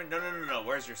my sermon? No.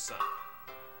 Where's your son?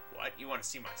 What? You want to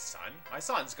see my son? My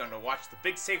son's going to watch the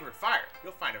big sacred fire.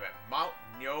 You'll find him at Mount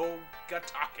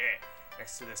Nyogatake,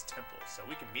 next to this temple. So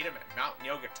we can meet him at Mount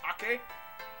Nyogatake?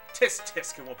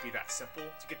 Tisk, it won't be that simple.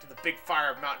 To get to the big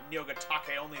fire of Mount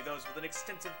Nyogatake, only those with an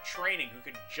extensive training who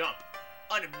can jump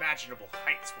unimaginable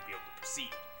heights will be able to proceed.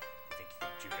 You think you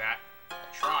can do that?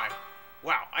 I'll try.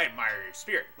 Wow, I admire your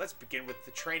spirit. Let's begin with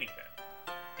the training then.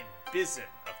 In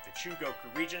Bizin of the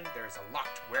Chugoku region, there is a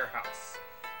locked warehouse.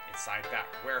 Inside that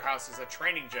warehouse is a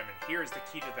training gym, and here is the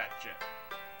key to that gym.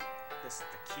 This is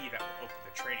the key that will open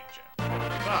the training gym.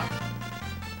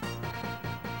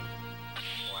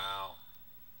 Wow.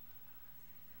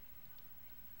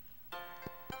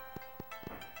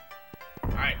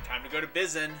 Alright, time to go to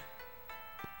Bizin.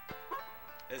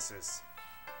 This is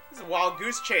a wild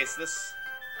goose chase. This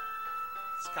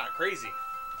is kind of crazy.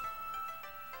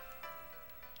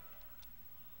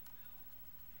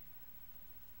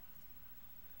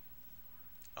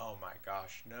 Oh my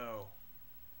gosh, no.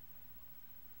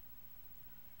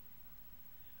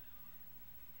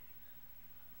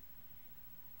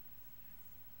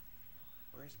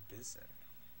 Where's Bizin?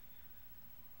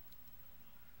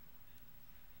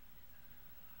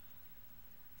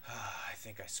 I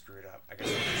think I screwed up. I guess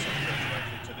I'll just go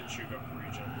directly to the Chugoku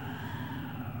region.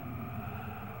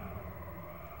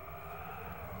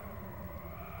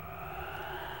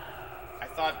 I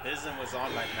thought Bizin was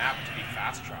on my map to be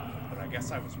fast travel, but I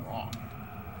guess I was wrong.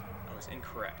 I was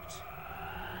incorrect.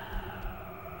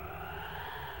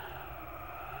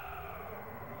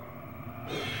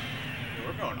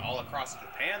 We're going all across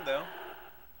Japan, though.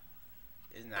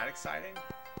 Isn't that exciting? Man,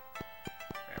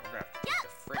 we're gonna have to take the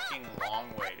freaking long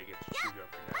way to get to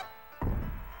Chugoku now.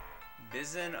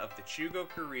 Bizin of the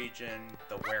Chugoku region,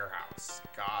 the warehouse.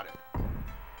 Got it.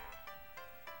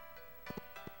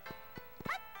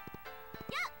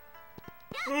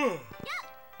 Let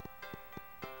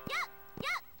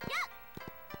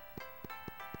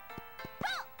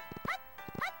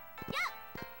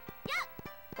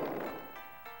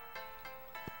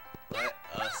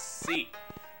us see.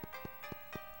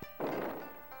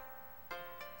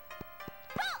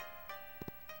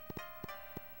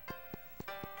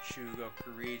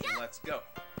 Shugoku region, let's go.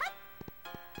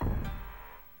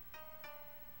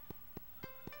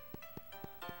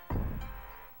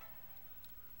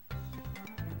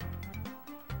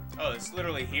 Oh, it's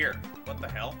literally here. What the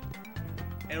hell?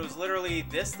 And it was literally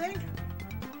this thing?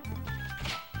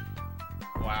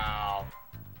 Wow.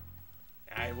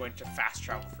 I went to fast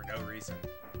travel for no reason.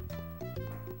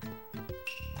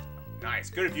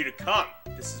 Nice. Good of you to come.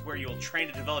 This is where you'll train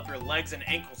to develop your legs and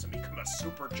ankles and become a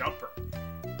super jumper.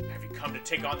 Have you come to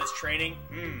take on this training?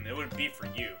 It wouldn't be for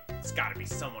you. It's gotta be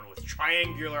someone with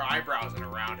triangular eyebrows and a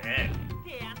round head.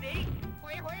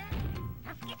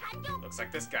 Looks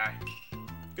like this guy.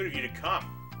 Good of you to come.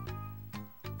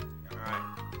 Alright.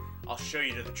 I'll show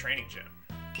you to the training gym.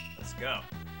 Let's go.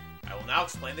 I will now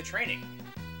explain the training.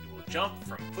 You will jump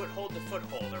from foothold to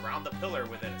foothold around the pillar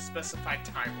within a specified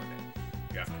time limit.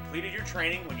 You have completed your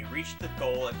training when you reach the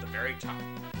goal at the very top.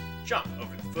 Jump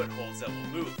over the footholds that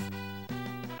will move.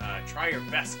 Try your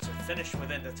best to finish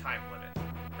within the time limit.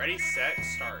 Ready, set,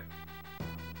 start.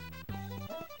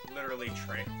 Literally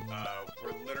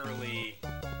we're literally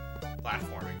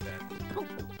platforming then.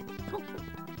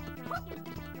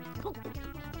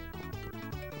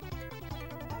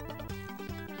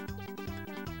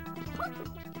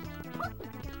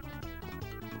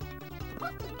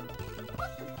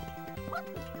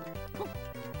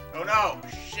 Oh no!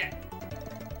 Shit!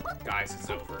 Guys, it's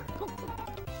over.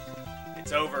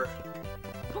 It's over.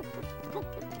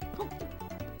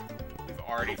 We've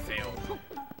already failed.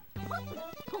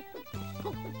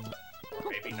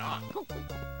 Maybe not.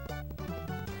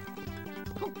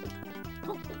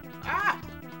 Ah!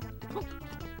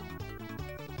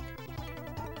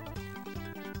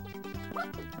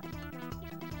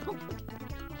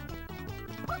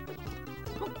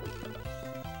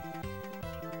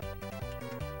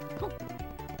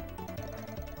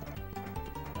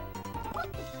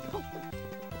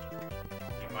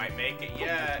 You might make it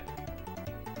yet.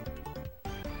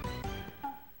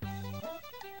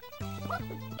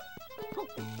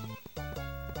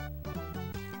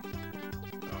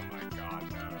 Oh my god,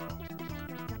 no.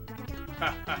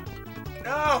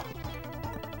 No!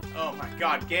 Oh my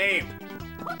god, game!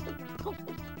 Oh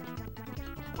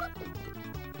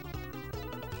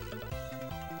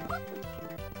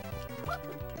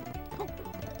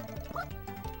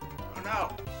no!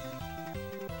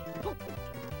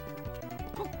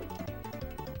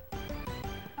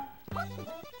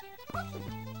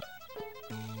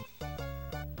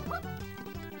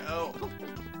 No!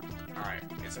 Alright,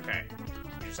 it's okay.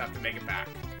 We just have to make it back.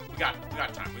 We got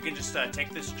time. We can just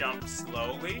take this jump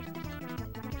slowly.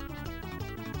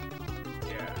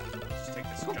 Yeah, let's just take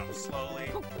this jump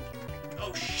slowly.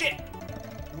 Oh shit!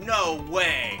 No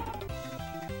way!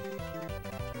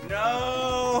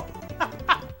 No!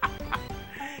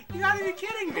 You gotta be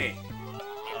kidding me!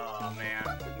 Oh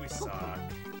man, we suck.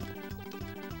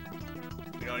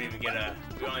 We don't even get a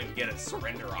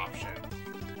surrender option.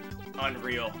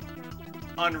 Unreal.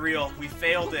 Unreal. We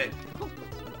failed it.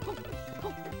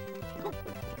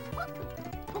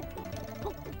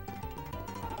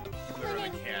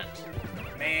 Literally can't.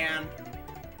 Man.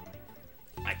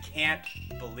 I can't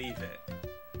believe it.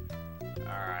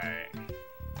 Alright.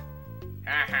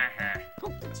 Ha ha ha.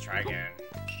 Let's try again.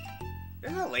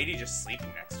 There's a lady just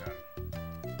sleeping next to him.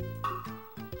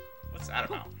 What's that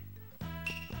about?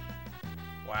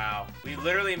 Wow. We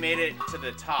literally made it to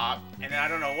the top, and then I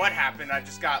don't know what happened. I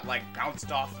just got, like,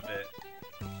 bounced off of it.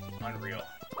 Unreal.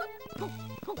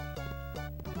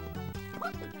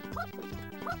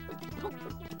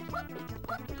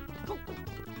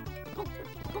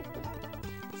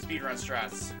 Speedrun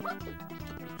strats.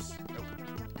 Oops. Nope.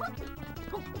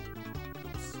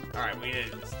 Oops. Alright, we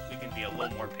can be a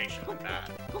little more patient with that.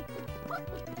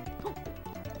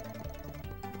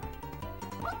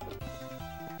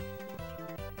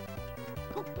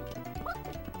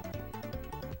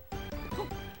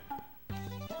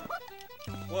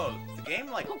 Whoa, the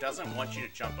game, like, doesn't want you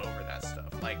to jump over that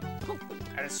stuff. Like,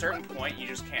 at a certain point, you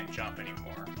just can't jump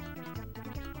anymore.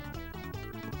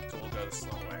 So we'll go the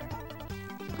slow way.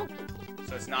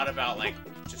 So it's not about, like,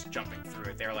 just jumping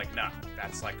through it. They're like, no,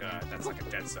 that's like a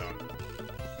dead zone.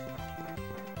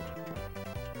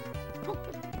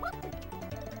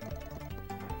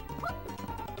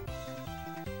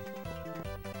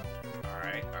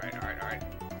 Alright.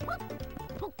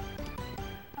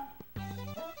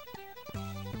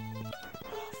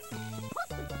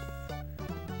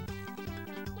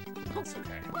 It's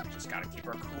okay. We just gotta keep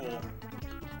our cool.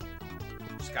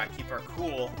 Just gotta keep our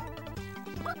cool.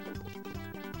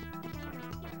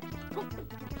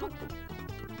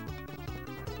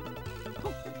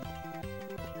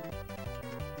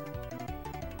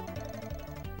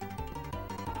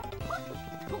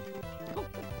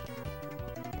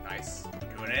 Nice.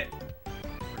 We're doing it.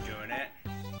 We're doing it.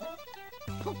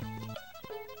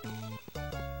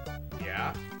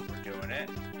 Yeah, we're doing it.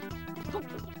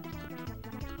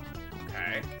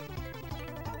 Okay.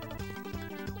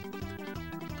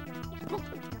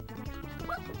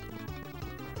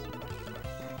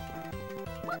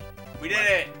 We did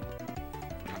it!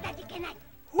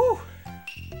 Whew!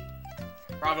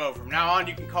 Bravo, from now on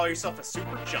you can call yourself a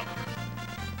super jump.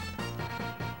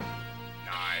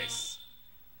 Nice.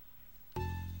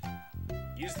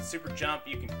 Use the super jump,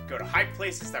 you can go to high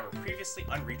places that were previously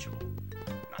unreachable.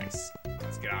 Nice.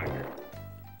 Let's get out of here.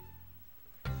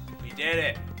 We did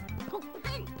it!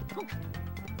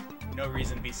 No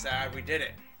reason to be sad, we did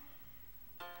it.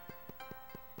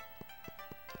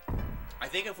 I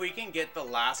think if we can get the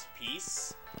last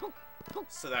piece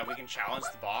so that we can challenge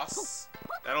the boss,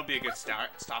 that'll be a good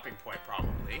stopping point,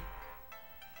 probably.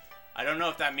 I don't know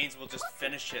if that means we'll just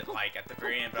finish it, like, at the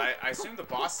very end, but I assume the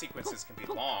boss sequences can be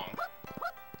long.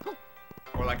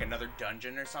 Or, like, another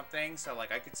dungeon or something, so,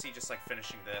 like, I could see just, like,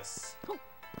 finishing this.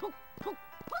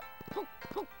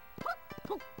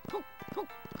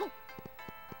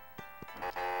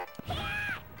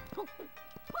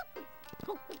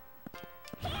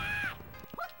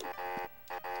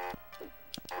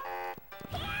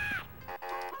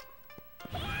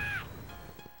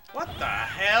 What the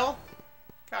hell?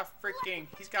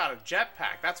 He's got a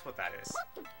jetpack. That's what that is.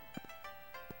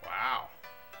 Wow.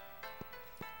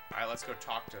 Alright, let's go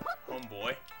talk to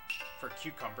homeboy for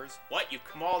cucumbers. What? You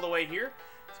come all the way here?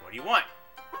 So what do you want?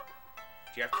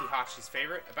 Do you have Kihachi's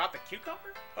favorite? About the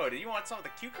cucumber? Oh, do you want some of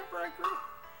the cucumber I grew?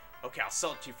 Okay, I'll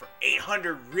sell it to you for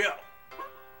 800 ryo.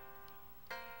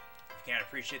 If you can't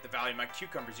appreciate the value of my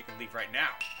cucumbers, you can leave right now.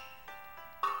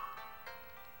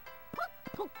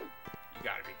 You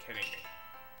gotta be kidding me.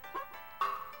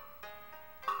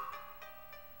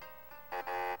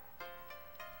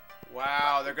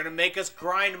 Wow, they're gonna make us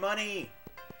grind money.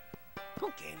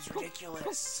 Game's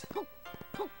ridiculous.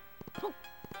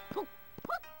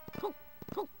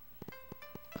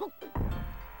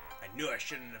 I knew I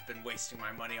shouldn't have been wasting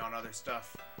my money on other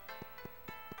stuff.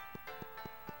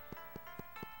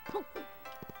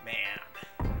 Man,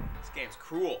 this game's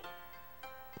cruel.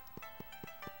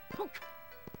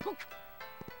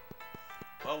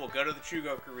 Well, we'll go to the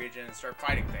Chugoku region and start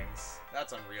fighting things.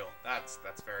 That's unreal. That's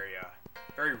very,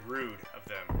 very rude of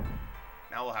them.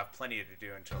 Now we'll have plenty to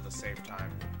do until the save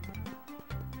time.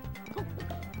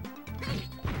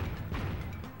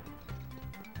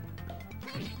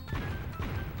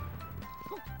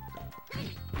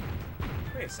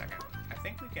 Wait a second. I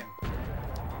think we can...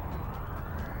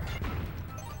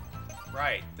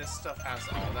 Right, this stuff has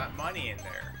all that money in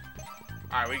there.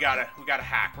 Alright, we gotta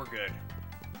hack. We're good.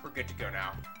 We're good to go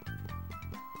now.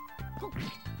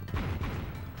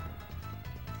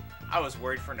 I was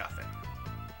worried for nothing.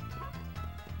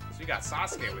 So we got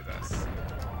Sasuke with us.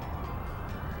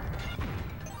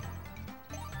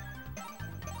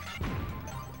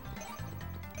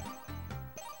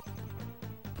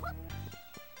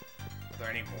 Are there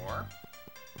any more?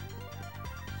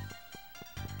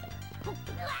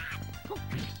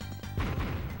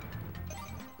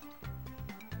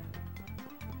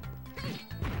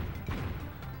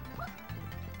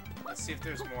 Let's see if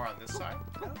there's more on this side.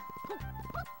 No?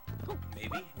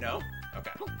 Maybe? No?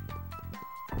 Okay.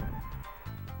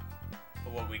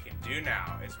 But what we can do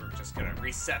now is we're just gonna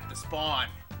reset the spawn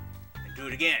and do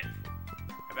it again.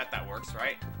 I bet that works,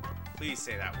 right? Please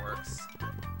say that works.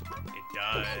 It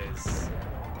does.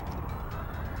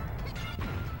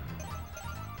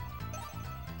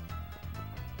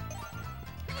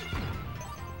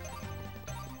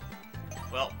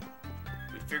 Well,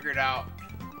 we figured out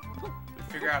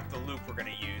the loop we're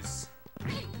gonna use.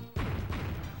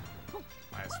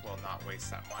 Might as well not waste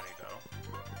that money, though.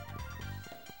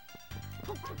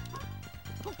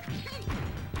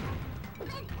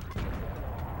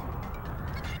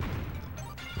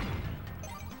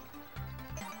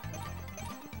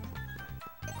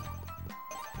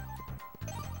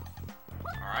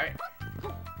 Alright.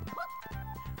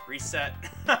 Reset.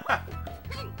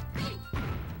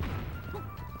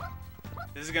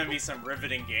 This is gonna be some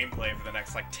riveting gameplay for the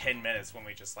next, like, 10 minutes when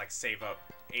we just, like, save up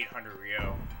 800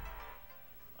 Ryo.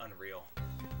 Unreal.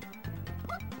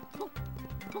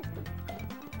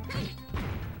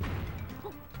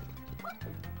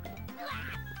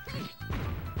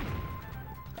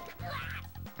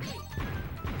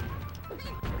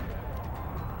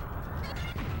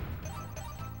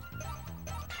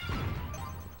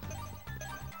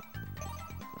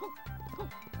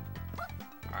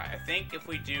 I think if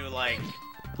we do, like,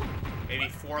 maybe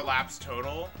 4 laps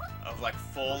total, of, like,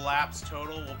 full laps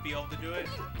total, we'll be able to do it.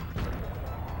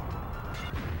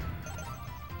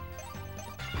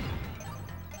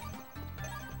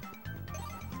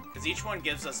 Because each one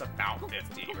gives us about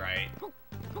 50, right?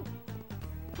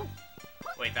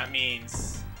 Wait, that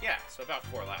means... Yeah, so about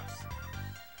 4 laps.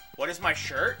 What is my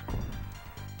shirt?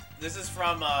 This is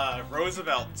from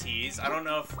Roosevelt Tees. I don't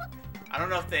know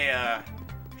if they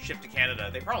ship to Canada.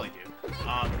 They probably do.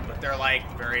 But they're like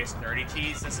various nerdy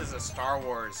tees. This is a Star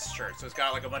Wars shirt, so it's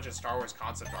got like a bunch of Star Wars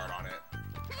concept art on it.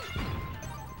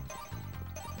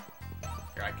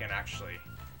 Here, I can actually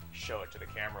show it to the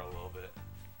camera a little bit.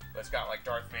 But it's got like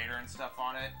Darth Vader and stuff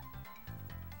on it.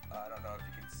 I don't know if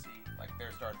you can see. Like,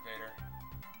 there's Darth Vader.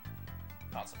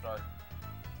 Concept art.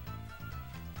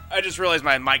 I just realized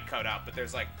my mic cut out, but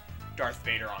there's like Darth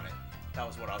Vader on it. That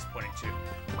was what I was pointing to.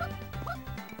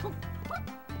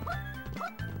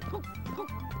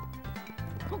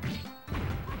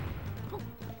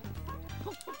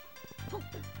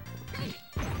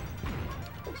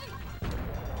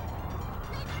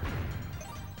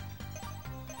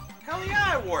 Hell yeah,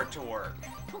 I wore it to work.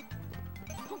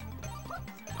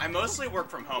 I mostly work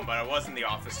from home, but I was in the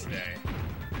office today.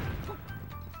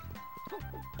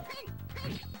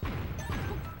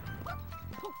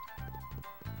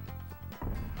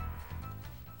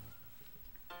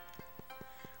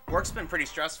 Work's been pretty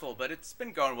stressful, but it's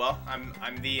been going well. I'm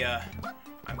the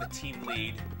team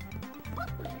lead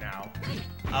now.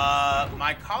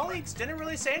 My colleagues didn't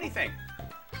really say anything.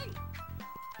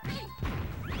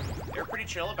 They're pretty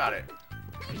chill about it.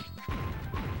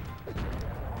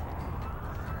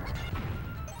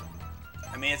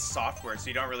 I mean, it's software, so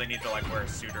you don't really need to like wear a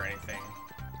suit or anything.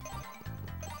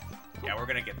 Yeah, we're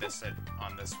gonna get this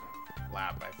on this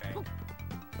lap, I think.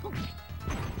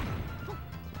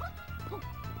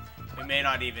 We may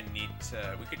not even need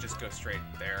to... We could just go straight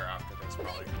there after this,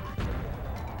 probably.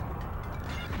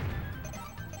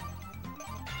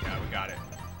 Yeah, we got it.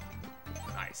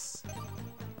 Nice.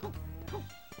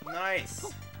 Nice.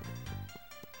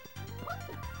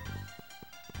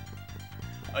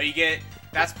 Oh, you get...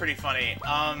 That's pretty funny.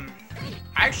 I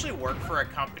actually work for a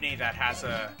company that has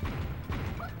a...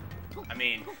 I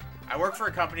mean, I work for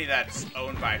a company that's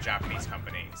owned by a Japanese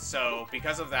company. So,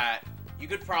 because of that... You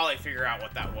could probably figure out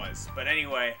what that was. But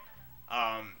anyway,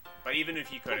 but even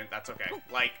if you couldn't, that's okay.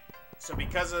 Like, so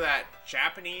because of that,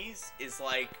 Japanese is,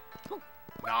 like,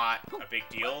 not a big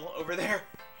deal over there.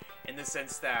 In the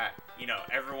sense that, you know,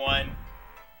 everyone,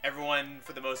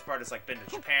 for the most part, has, like, been to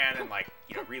Japan and, like,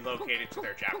 you know, relocated to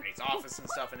their Japanese office and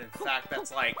stuff. And in fact,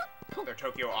 that's, like, their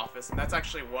Tokyo office. And that's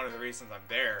actually one of the reasons I'm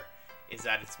there, is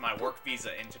that it's my work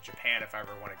visa into Japan if I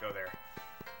ever want to go there.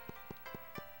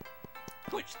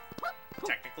 Which...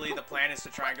 Technically, the plan is to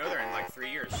try and go there in like 3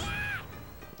 years.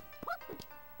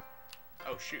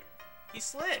 Oh, shoot. He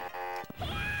slid.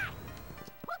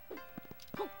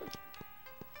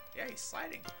 Yeah, he's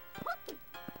sliding.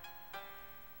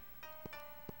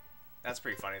 That's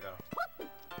pretty funny, though.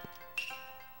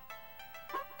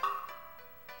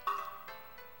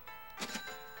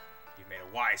 You've made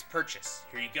a wise purchase.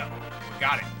 Here you go.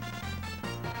 Got it.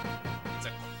 It's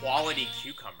a quality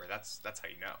cucumber. That's how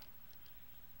you know.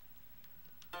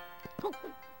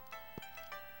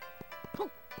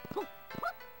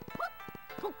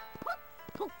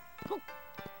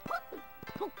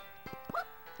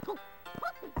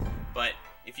 But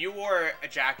if you wore a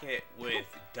jacket with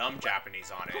dumb Japanese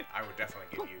on it, I would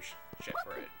definitely give you shit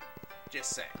for it.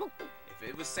 Just saying. If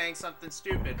it was saying something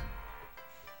stupid...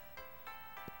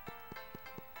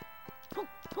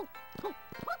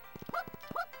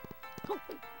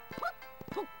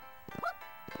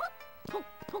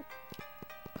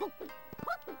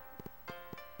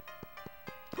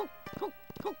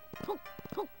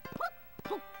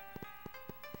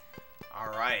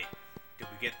 Alright. Did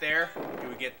we get there? Did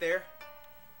we get there?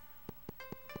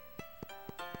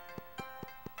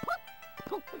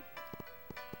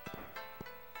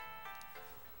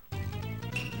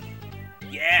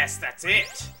 Yes, that's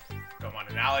it! Goemon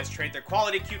and allies trade their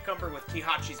quality cucumber with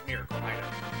Kihachi's miracle item.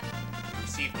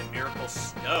 Received the miracle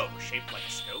snow, shaped like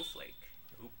a snowflake.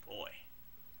 Oh boy.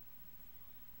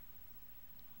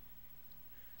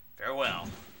 Farewell.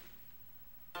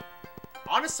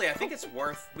 Honestly, I think it's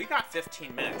worth... We got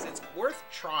 15 minutes. It's worth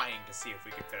trying to see if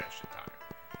we can finish in time.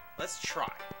 Let's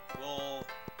try. We'll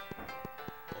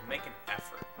make an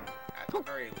effort, at the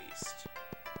very least.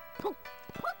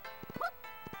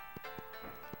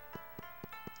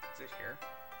 Is it here?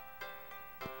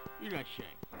 You're not Shank.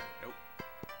 Nope.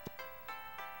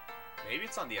 Maybe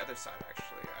it's on the other side,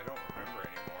 actually. I don't remember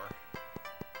anymore.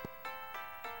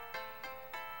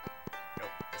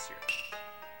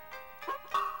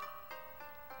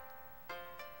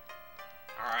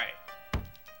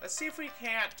 let's see if we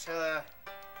can't,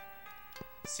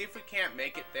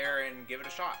 make it there and give it a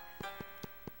shot.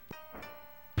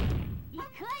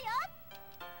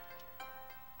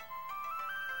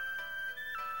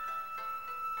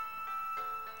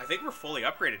 I think we're fully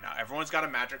upgraded now. Everyone's got a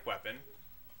magic weapon.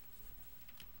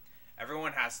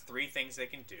 Everyone has 3 things they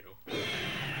can do.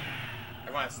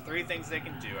 Everyone has 3 things they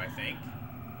can do, I think.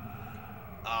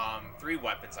 3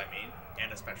 weapons, I mean,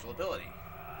 and a special ability.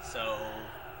 So,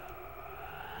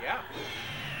 yeah.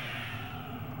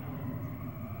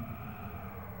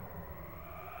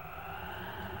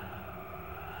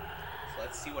 So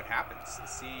let's see what happens.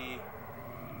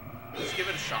 Let's give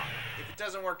it a shot. If it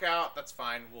doesn't work out, that's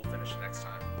fine. We'll finish it next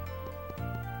time.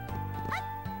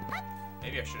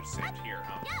 Maybe I should have saved here,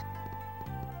 huh?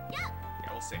 Yeah,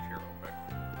 we'll save here real quick.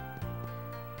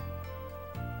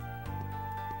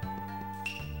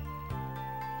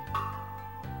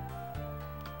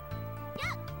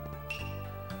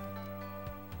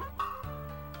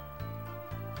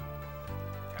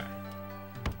 Okay.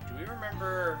 Do we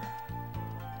remember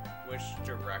which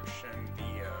direction the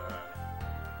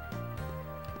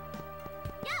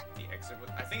exit was?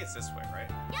 I think it's this way, right?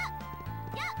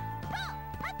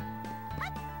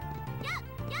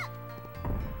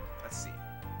 Let's see.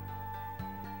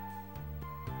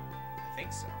 I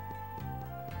think so.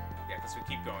 Yeah, because we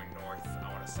keep going north,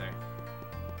 I want to say.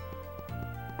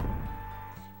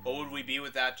 What would we be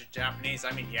without Japanese?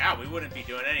 I mean, yeah, we wouldn't be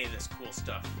doing any of this cool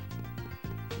stuff.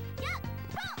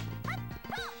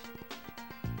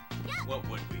 What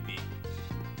would we be?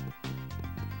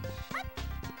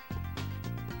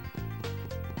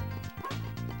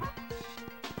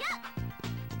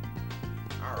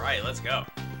 Alright, let's go.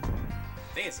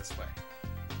 I think it's this way.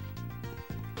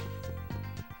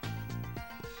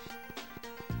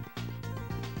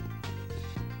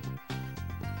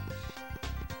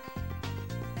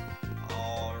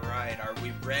 Alright, are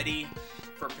we ready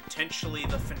for potentially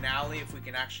the finale if we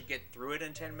can actually get through it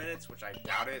in 10 minutes, which I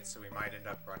doubt it, so we might end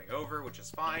up running over, which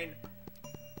is fine.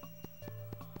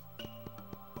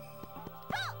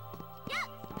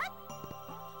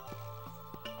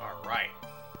 Alright.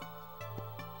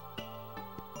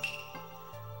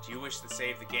 Do you wish to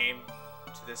save the game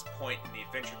to this point in the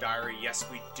adventure diary? Yes,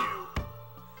 we do.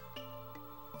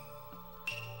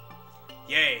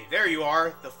 Yay, there you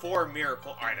are, the 4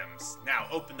 miracle items. Now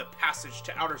open the passage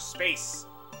to outer space.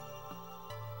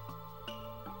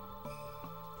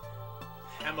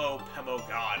 Pemo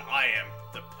God, I am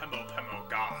the Pemo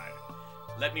God.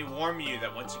 Let me warn you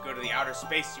that once you go to the outer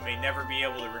space, you may never be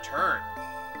able to return.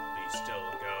 Will you still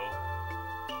go?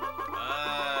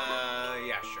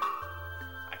 Yeah, sure.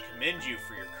 I commend you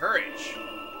for your courage.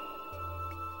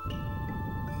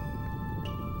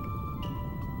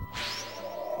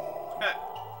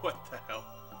 What the hell?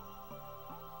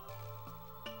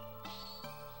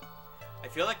 I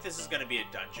feel like this is going to be a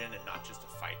dungeon and not just a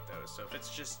fight, though. So if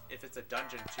it's a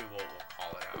dungeon too, we'll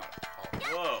call it out.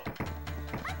 Whoa!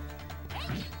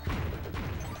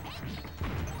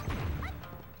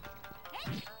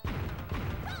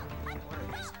 What are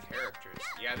these characters?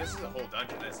 Yeah, this is a whole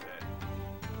dungeon, isn't it?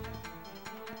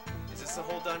 Is this the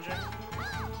whole dungeon?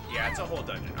 Yeah, it's a whole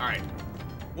dungeon. All right,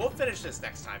 we'll finish this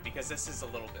next time because this is a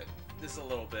little bit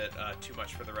too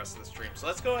much for the rest of the stream. So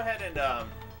let's go ahead and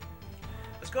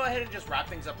just wrap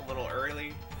things up a little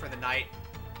early for the night.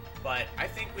 But I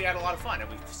think we had a lot of fun, and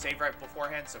we saved right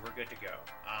beforehand, so we're good to go.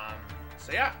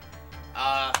 So yeah,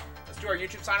 let's do our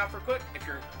YouTube sign off real quick. If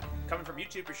you're coming from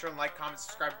YouTube, be sure to like, comment,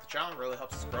 subscribe to the channel. It really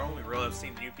helps us grow. We really love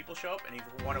seeing the new people show up. And if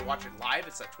you want to watch it live,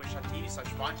 it's at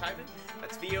twitch.tv/VonTiban.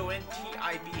 That's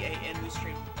VONTIBAN. We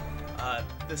stream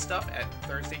this stuff at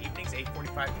Thursday evenings,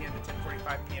 8:45 p.m. to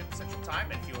 10:45 p.m. Central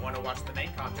Time. And if you want to watch the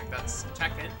main content, that's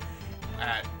Tekken,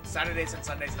 at Saturdays and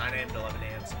Sundays, 9 a.m. to 11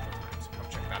 a.m. Central Time. So come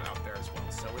check that out there as well.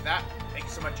 So with that, thank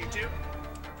you so much, YouTube.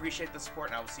 I appreciate the support,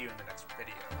 and I will see you in the next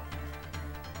video.